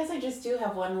 Oh, I guess I just do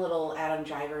have one little Adam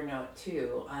Driver note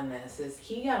too on this, is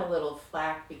he got a little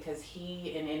flack because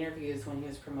he, in interviews when he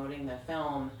was promoting the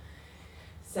film,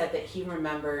 said that he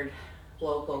remembered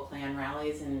local Klan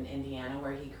rallies in Indiana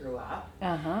where he grew up.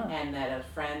 And that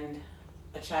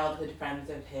a childhood friend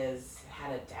of his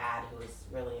had a dad who was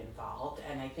really involved,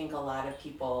 and I think a lot of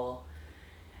people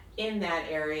in that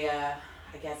area,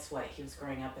 I guess he was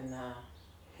growing up in the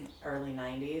early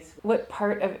 90s. What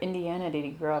part of Indiana did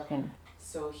he grow up in?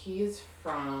 So he was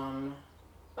born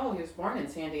in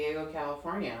San Diego,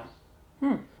 California.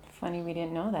 Funny we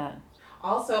didn't know that.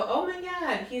 Also, oh my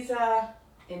God, he's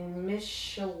in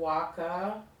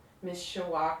Mishawaka,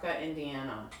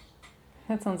 Indiana.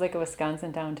 That sounds like a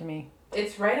Wisconsin town to me.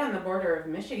 It's right on the border of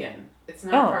Michigan. It's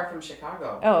not far from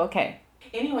Chicago. Oh, okay.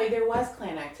 Anyway, there was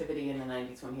Klan activity in the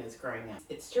 90s when he was growing up.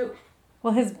 It's true.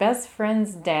 Well, his best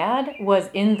friend's dad was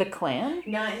in the Klan?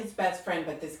 Not his best friend,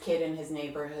 but this kid in his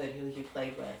neighborhood who he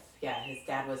played with. Yeah, his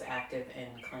dad was active in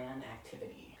Klan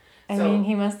activity. I mean,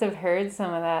 he must have heard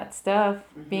some of that stuff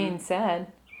being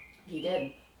said. He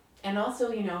did. And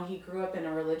also, he grew up in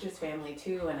a religious family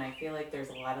too, and I feel like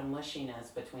there's a lot of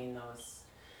mushiness between those.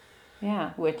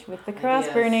 Yeah, which with the cross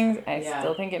burnings, I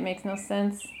still think it makes no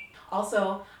sense.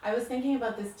 Also, I was thinking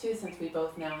about this too, since we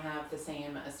both now have the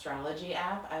same astrology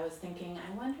app. I was thinking,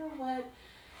 I wonder what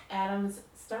Adam's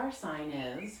star sign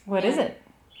is. What is it?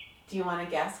 Do you want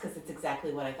to guess? Because it's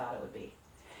exactly what I thought it would be.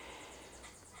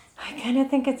 I kind of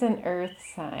think it's an earth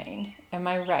sign. Am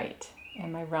I right?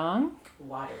 Am I wrong?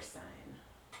 Water sign.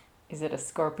 Is it a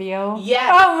Scorpio?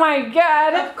 Yes! Oh my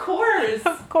God! Of course!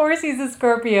 Of course he's a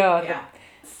Scorpio. Yeah.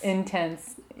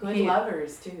 Intense. Good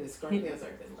lovers too. Scorpios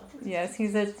are good lovers. Yes,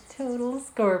 he's a total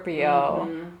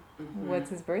Scorpio. What's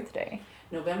his birthday?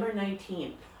 November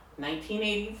 19th,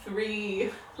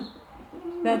 1983.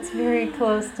 That's very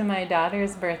close to my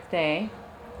daughter's birthday.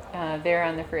 They're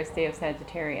on the first day of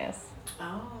Sagittarius.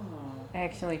 Oh. I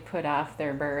actually put off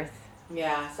their birth.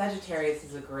 Yeah, Sagittarius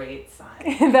is a great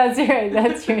sign. That's right,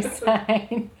 that's your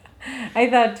sign. I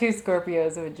thought 2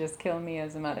 Scorpios would just kill me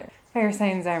as a mother. Fire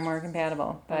signs are more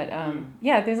compatible. But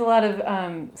yeah, there's a lot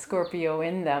of Scorpio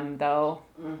in them, though,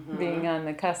 being on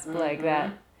the cusp like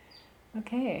that.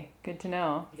 Okay, good to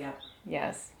know. Yeah.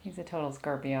 Yes, he's a total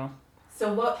Scorpio.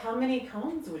 So how many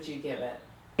cones would you give it?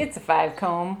 It's a 5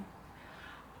 comb.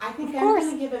 I think Of I'm course.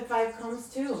 going to give it 5 combs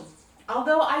too.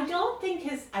 Although I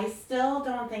still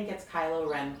don't think it's Kylo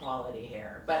Ren quality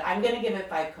hair. But I'm going to give it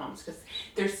 5 combs because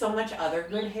there's so much other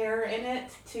good hair in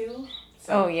it too.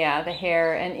 Oh So yeah, the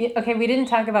hair. And okay, we didn't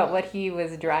talk about what he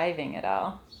was driving at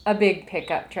all. A big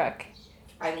pickup truck.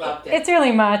 I loved it. It's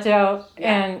really macho,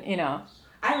 Yeah. and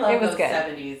I love it was those good.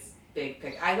 70s big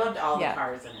pick. I loved all Yeah. the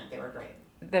cars in it. They were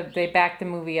great. they backed the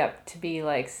movie up to be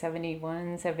like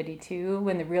 71, 72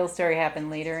 when the real story happened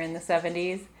later in the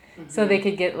 70s. So they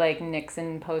could get like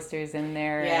Nixon posters in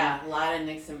there. Yeah, a lot of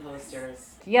Nixon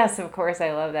posters. Yes, of course,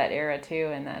 I love that era too,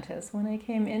 and that is when I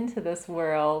came into this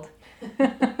world.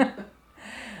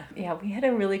 Yeah, we had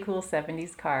a really cool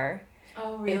 70s car.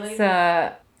 Oh, really? It's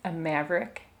a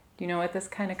Maverick. Do you know what this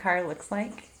kind of car looks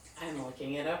like? I'm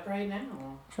looking it up right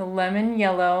now. It's a lemon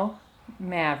yellow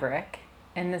Maverick,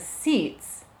 and the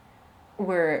seats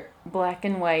were black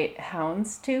and white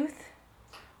houndstooth.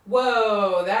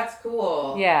 Whoa, that's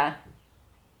cool. Yeah.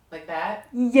 Like that?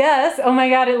 Yes. Oh my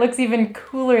God, it looks even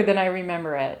cooler than I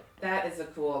remember it. That is a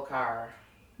cool car.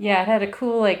 Yeah, it had a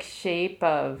cool like shape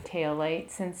of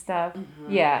taillights and stuff.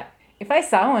 Yeah. If I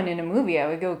saw one in a movie, I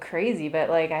would go crazy, but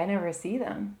like I never see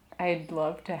them. I'd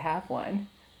love to have one.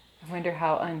 I wonder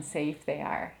how unsafe they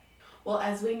are. Well,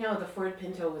 as we know, the Ford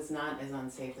Pinto was not as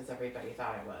unsafe as everybody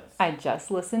thought it was. I just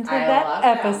listened to I that love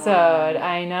that episode. one.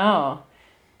 I know.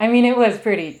 I mean, it was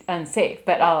pretty unsafe,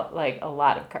 but a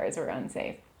lot of cars were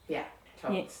unsafe. Yeah,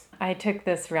 totes. I took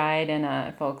this ride in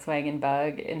a Volkswagen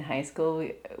Bug in high school.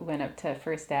 We went up to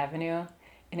First Avenue,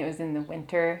 and it was in the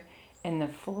winter, and the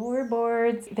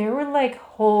floorboards, there were like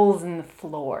holes in the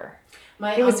floor.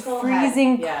 My It was uncle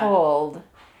freezing had, yeah. cold.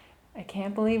 I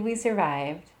can't believe we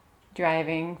survived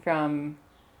driving from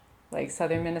like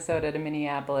southern Minnesota to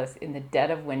Minneapolis in the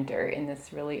dead of winter in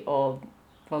this really old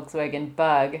Volkswagen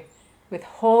Bug with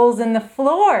holes in the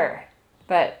floor.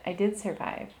 But I did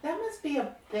survive. That must be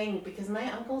a thing because my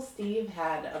Uncle Steve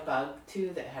had a Bug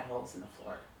too that had holes in the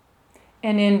floor.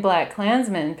 And in Black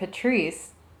Klansman,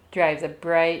 Patrice drives a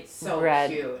bright So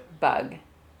red cute. Bug.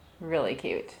 Really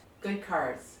cute. Good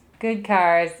cars. Good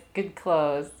cars, good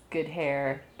clothes, good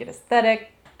hair, good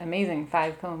aesthetic. Amazing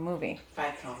 5-comb movie.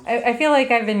 5 combs. I feel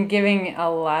like I've been giving a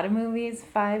lot of movies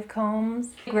 5 combs.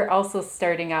 We're also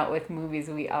starting out with movies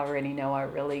we already know are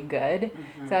really good.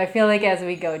 So I feel like as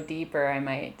we go deeper, I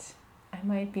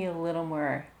might be a little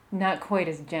more, not quite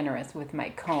as generous with my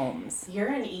combs. You're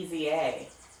an easy A.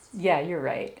 Yeah, you're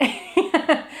right.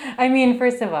 I mean,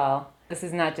 first of all, this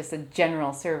is not just a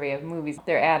general survey of movies.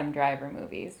 They're Adam Driver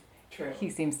movies. True. He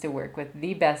seems to work with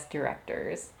the best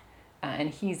directors, and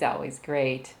he's always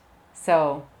great.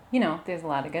 So, there's a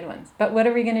lot of good ones. But what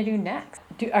are we going to do next?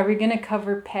 Are we going to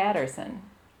cover Patterson?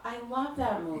 I love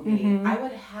that movie. I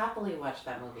would happily watch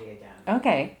that movie again.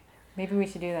 Okay, maybe we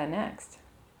should do that next.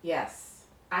 Yes.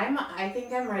 I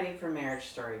think I'm ready for Marriage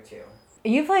Story too.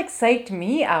 You've psyched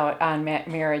me out on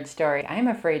Marriage Story. I'm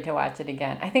afraid to watch it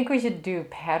again. I think we should do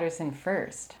Patterson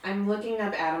first. I'm looking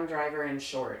up Adam Driver in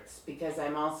shorts because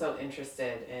I'm also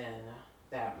interested in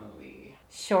that movie.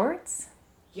 Shorts?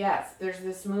 Yes, there's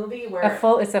this movie where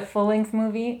It's a full-length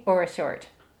movie or a short?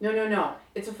 No.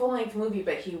 It's a full-length movie,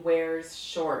 but he wears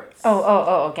shorts.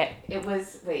 Oh, okay. It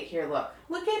was wait, here, look.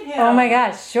 Look at him. Oh my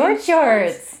gosh, short In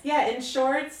shorts. Yeah, in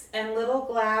shorts and little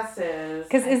glasses.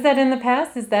 Because is that in the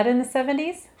past? Is that in the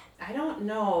 70s? I don't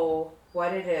know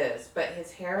what it is, but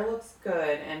his hair looks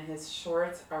good and his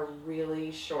shorts are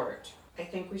really short. I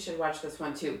think we should watch this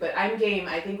one too, but I'm game.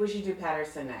 I think we should do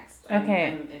Patterson next. Okay.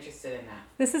 I'm interested in that.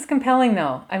 This is compelling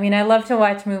though. I mean, I love to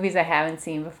watch movies I haven't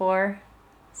seen before.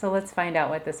 So let's find out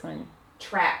what this one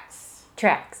Tracks.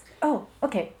 tracks. Oh,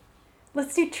 okay.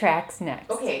 Let's do Tracks next.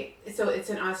 Okay, so it's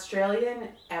an Australian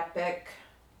epic.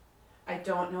 I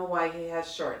don't know why he has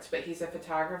shorts, but he's a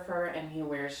photographer and he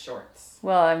wears shorts.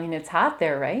 Well, I mean, it's hot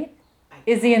there, right? I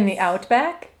Is he in the guess.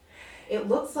 outback? It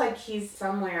looks like he's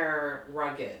somewhere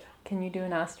rugged. Can you do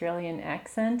an Australian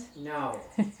accent? No.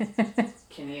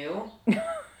 Can you?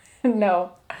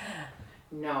 No.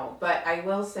 No, but I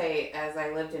will say, as I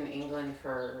lived in England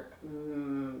for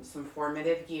some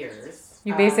formative years.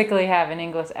 You basically have an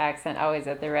English accent always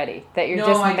at the ready that you're No,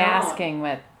 just I don't. masking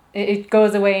with. It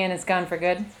goes away and it's gone for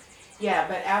good? Yeah,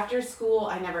 but after school,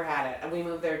 I never had it. We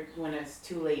moved there when it was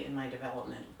too late in my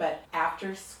development. But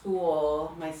after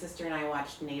school, my sister and I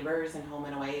watched Neighbours and Home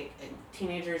and Away. And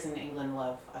teenagers in England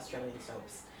love Australian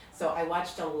soaps. So I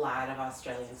watched a lot of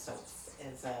Australian soaps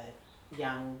as a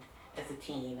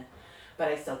teen. But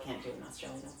I still can't do an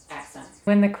Australian accent.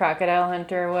 When The Crocodile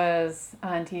Hunter was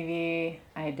on TV,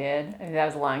 I did. I mean, that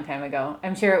was a long time ago.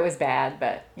 I'm sure it was bad,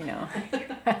 but,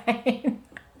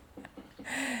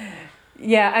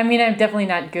 Yeah, I mean, I'm definitely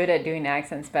not good at doing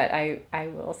accents, but I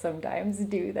will sometimes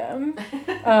do them.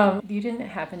 You didn't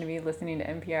happen to be listening to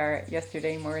NPR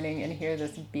yesterday morning and hear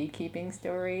this beekeeping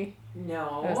story?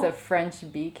 No. It was a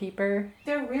French beekeeper.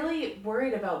 They're really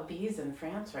worried about bees in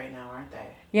France right now, aren't they?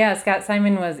 Yeah, Scott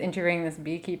Simon was interviewing this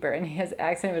beekeeper, and his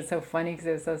accent was so funny because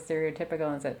it was so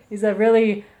stereotypical, and said, "It's a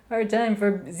really hard time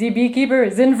for the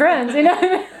beekeepers in France," you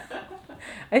know?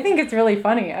 I think it's really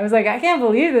funny. I was like, I can't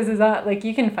believe this is on, like,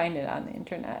 you can find it on the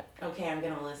internet. Okay, I'm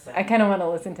going to listen. I kind of want to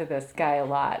listen to this guy a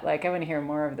lot. Like, I want to hear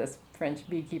more of this French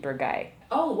beekeeper guy.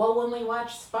 Oh, well, when we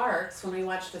watched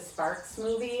the Sparks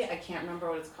movie, I can't remember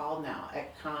what it's called now,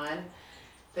 at Cannes.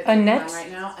 That's Annette? at Cannes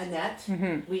right now, Annette.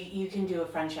 Mm-hmm. You can do a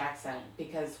French accent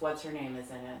because what's her name is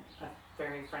in it? A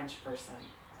very French person.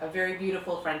 A very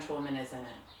beautiful French woman is in it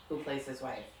who plays his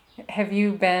wife. Have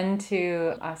you been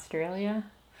to Australia?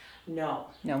 No.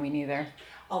 No, me neither.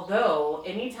 Although,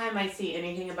 anytime I see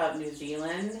anything about New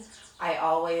Zealand, I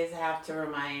always have to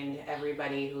remind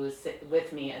everybody who was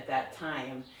with me at that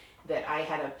time that I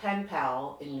had a pen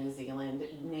pal in New Zealand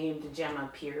named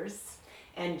Gemma Pierce.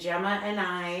 And Gemma and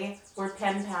I were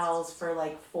pen pals for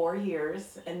like 4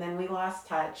 years, and then we lost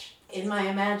touch. In my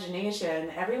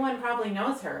imagination, everyone probably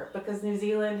knows her because New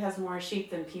Zealand has more sheep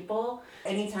than people.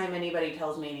 Anytime anybody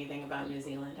tells me anything about New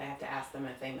Zealand, I have to ask them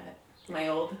if they met my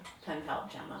old pen pal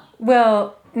Gemma.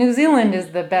 Well, New Zealand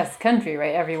is the best country,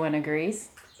 right? Everyone agrees.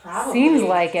 Probably. Seems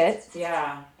like it.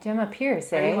 Yeah. Gemma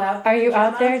Pierce, Are eh? you out Are there, you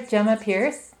out Gemma? there, Gemma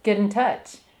Pierce? Get in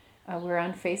touch. We're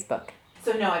on Facebook.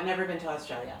 So no, I've never been to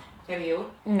Australia. Have you?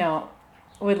 No,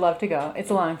 would love to go. It's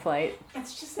a long flight.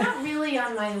 It's just not really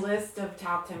on my list of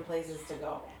top 10 places to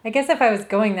go. I guess if I was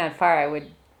going that far, I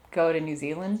would go to New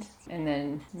Zealand and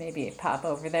then maybe pop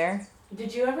over there.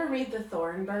 Did you ever read The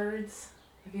Thorn Birds?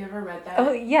 Have you ever read that?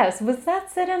 Oh, yes. Was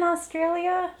that set in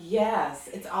Australia? Yes,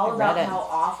 it's all I about read it. how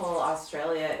awful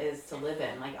Australia is to live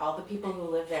in. Like, all the people who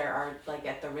live there are, like,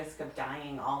 at the risk of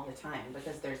dying all the time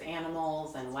because there's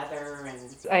animals and weather and...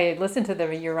 I listened to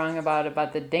the You're Wrong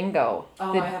about the dingo.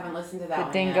 Oh, the, I haven't listened to that The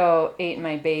one dingo ate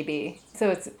my baby. So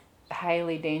it's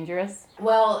highly dangerous. yet.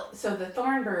 Well, so The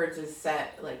Thorn Birds is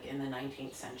set, like, in the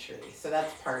 19th century, so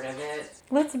that's part of it.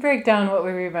 Let's break down what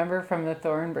we remember from the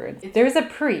Thornbirds. It's There's a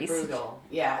priest. Brutal.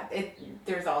 Yeah,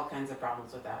 there's all kinds of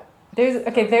problems with that.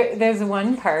 There's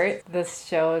one part. This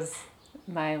shows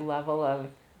my level of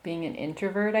being an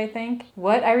introvert, I think.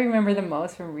 What I remember the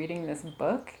most from reading this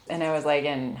book, and I was like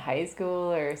in high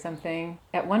school or something.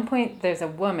 At one point, there's a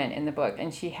woman in the book,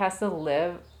 and she has to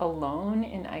live alone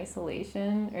in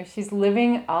isolation, or she's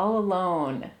living all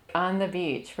alone on the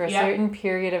beach for a Yep. certain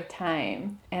period of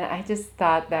time. And I just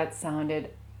thought that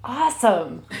sounded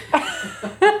awesome.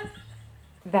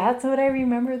 That's what I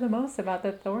remember the most about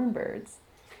the Thornbirds.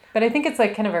 But I think it's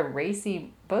like kind of a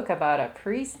racy book about a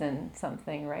priest and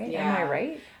something, right? Am I Yeah.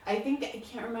 right? I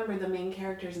can't remember the main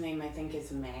character's name. I think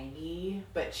is Maggie,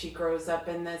 but she grows up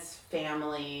in this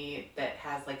family that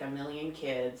has like 1 million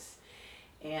kids,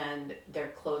 and they're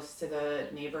close to the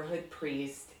neighborhood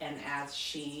priest. And as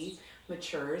she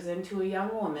matures into a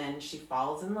young woman, she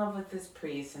falls in love with this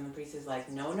priest, and the priest is like,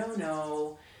 no, no,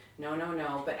 no, no, no,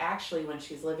 no. But actually, when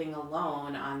she's living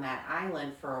alone on that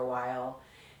island for a while,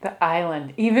 The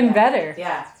island, even yeah, better.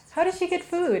 Yeah, How does she get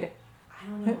food? I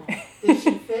don't know. Did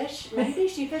she fish? Maybe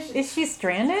she fishes. Is she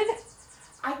stranded?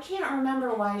 I can't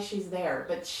remember why she's there,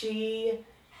 but she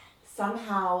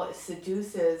somehow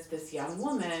seduces this young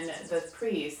woman, the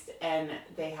priest, and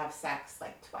they have sex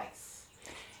like twice.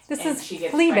 This And is she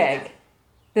gets Fleabag. pregnant.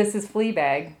 This is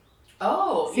Fleabag.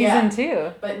 Oh, Season yeah.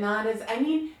 2. But not as, I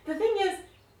mean, the thing is,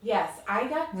 yes, I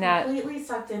got Not- completely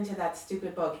sucked into that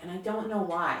stupid book, and I don't know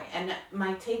why. And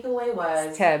my takeaway was,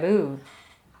 It's taboo.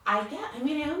 I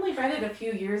only read it a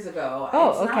few years ago.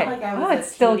 Oh, It's okay. not like I Oh, was it's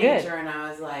a still good. teenager and I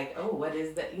was like, oh, what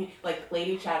is that? Like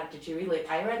Lady Chat. Did you read?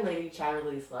 I read Lady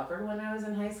Chatterley's Lover when I was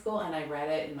in high school, and I read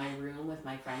it in my room with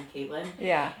my friend Caitlin.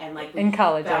 Yeah. And like In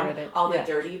college, I found read it. all the Yeah.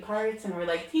 dirty parts, and we're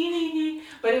like tee hee hee.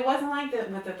 But it wasn't like that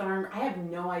with the Thorn. I have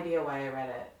no idea why I read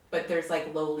it. But there's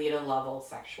like Lolita level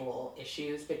sexual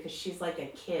issues because she's like a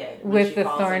kid when With she the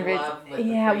falls in Thornbridge. love with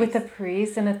Yeah, the with the priest.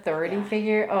 priest and authority Yeah.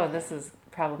 figure. Oh, this is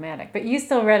problematic. But you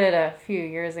still read it a few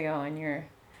years ago and you're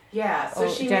Yeah, so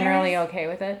she generally marries, okay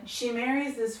with it? She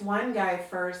marries this one guy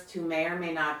first who may or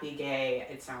may not be gay,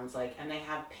 it sounds like, and they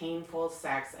have painful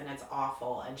sex and it's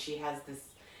awful. And she has this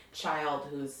child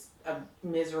who's a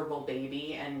miserable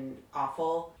baby and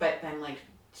awful, but then like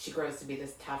she grows to be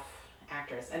this tough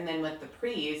actress. And then with the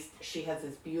priest, she has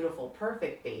this beautiful,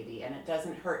 perfect baby, and it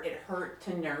doesn't hurt. It hurt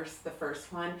to nurse the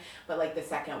first one, but like the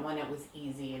second one, it was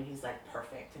easy, and he's like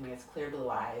perfect, and he has clear blue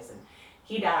eyes, and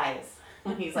he dies.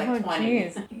 when he's like Oh, 20.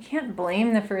 jeez. You can't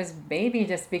blame the first baby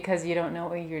just because you don't know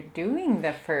what you're doing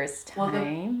the first Well,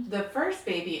 time. the first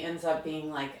baby ends up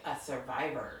being like a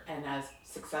survivor and a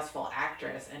successful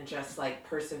actress and just like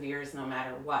perseveres no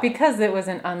matter what. Because it was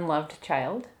an unloved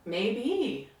child.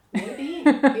 Maybe.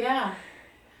 Yeah.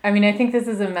 I mean, I think this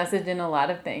is a message in a lot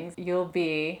of things. You'll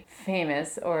be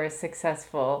famous or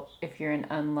successful if you're an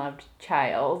unloved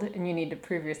child and you need to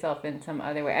prove yourself in some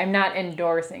other way. I'm not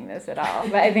endorsing this at all,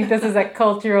 but I think this is a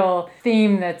cultural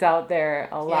theme that's out there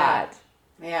a lot.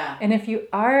 Yeah. And if you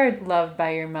are loved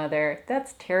by your mother,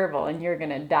 that's terrible and you're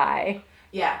going to die.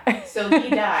 Yeah. So he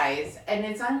dies, and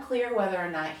it's unclear whether or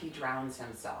not he drowns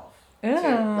himself. Ew.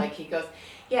 Like he goes,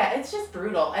 yeah, it's just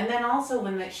brutal. And then also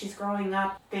when she's growing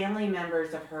up, family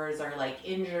members of hers are like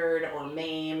injured or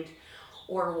maimed,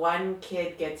 or one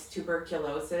kid gets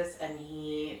tuberculosis and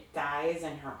he dies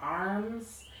in her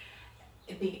arms.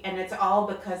 And it's all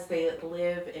because they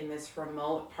live in this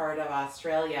remote part of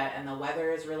Australia and the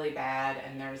weather is really bad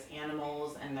and there's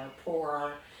animals and they're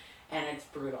poor and it's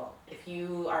brutal. If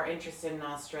you are interested in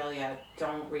Australia,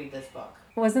 don't read this book.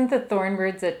 Wasn't The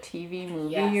Thornbirds a TV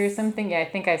movie or Yes. something? Yeah, I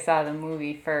think I saw the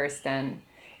movie first, and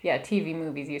yeah, TV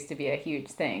movies used to be a huge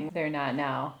thing. They're not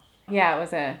now. Yeah, it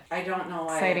was a I don't know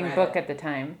why exciting I read book it. at the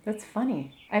time. That's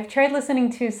funny. I've tried listening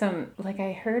to some, like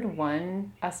I heard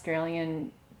one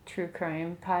Australian true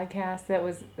crime podcast that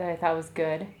I thought was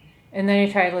good. And then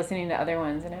I tried listening to other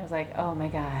ones and I was like, oh my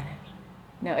God.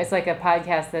 No, it's like a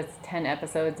podcast that's 10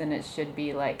 episodes and it should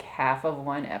be like half of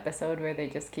one episode where they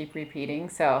just keep repeating.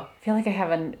 So I feel like I have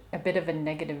a bit of a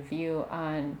negative view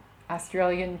on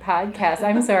Australian podcasts.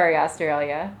 I'm sorry,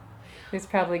 Australia. There's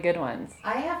probably good ones.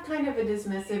 I have kind of a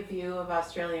dismissive view of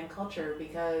Australian culture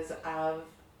because of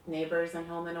Neighbours and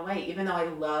Home and Away, even though I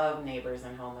love Neighbours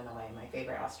and Home and Away, my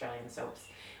favorite Australian soaps,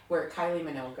 where Kylie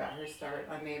Minogue got her start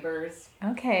on Neighbours.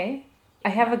 Okay. I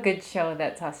have a good show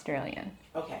that's Australian.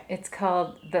 Okay. It's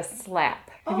called The Slap.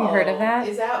 Have you heard of that?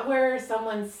 Is that where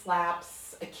someone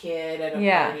slaps a kid at a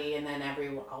Yeah. party and then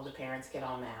all the parents get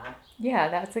all mad? Yeah,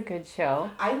 that's a good show.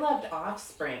 I loved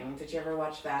Offspring. Did you ever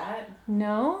watch that?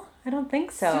 No, I don't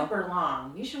think so. Super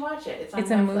long. You should watch it. It's on It's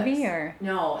a Netflix. movie or?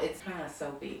 No, it's kind of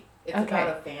soapy. It's Okay.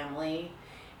 about a family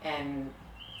and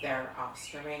their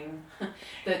offspring.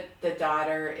 The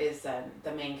daughter is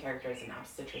the main character is an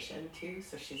obstetrician too,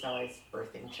 so she's always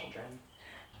birthing children.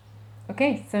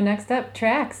 Okay, so next up,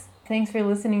 tracks. Thanks for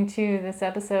listening to this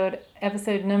episode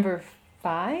number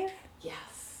 5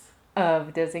 Yes.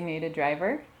 of Designated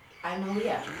Driver. I'm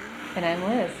Aaliyah. And I'm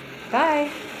Liz. Bye.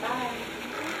 Bye.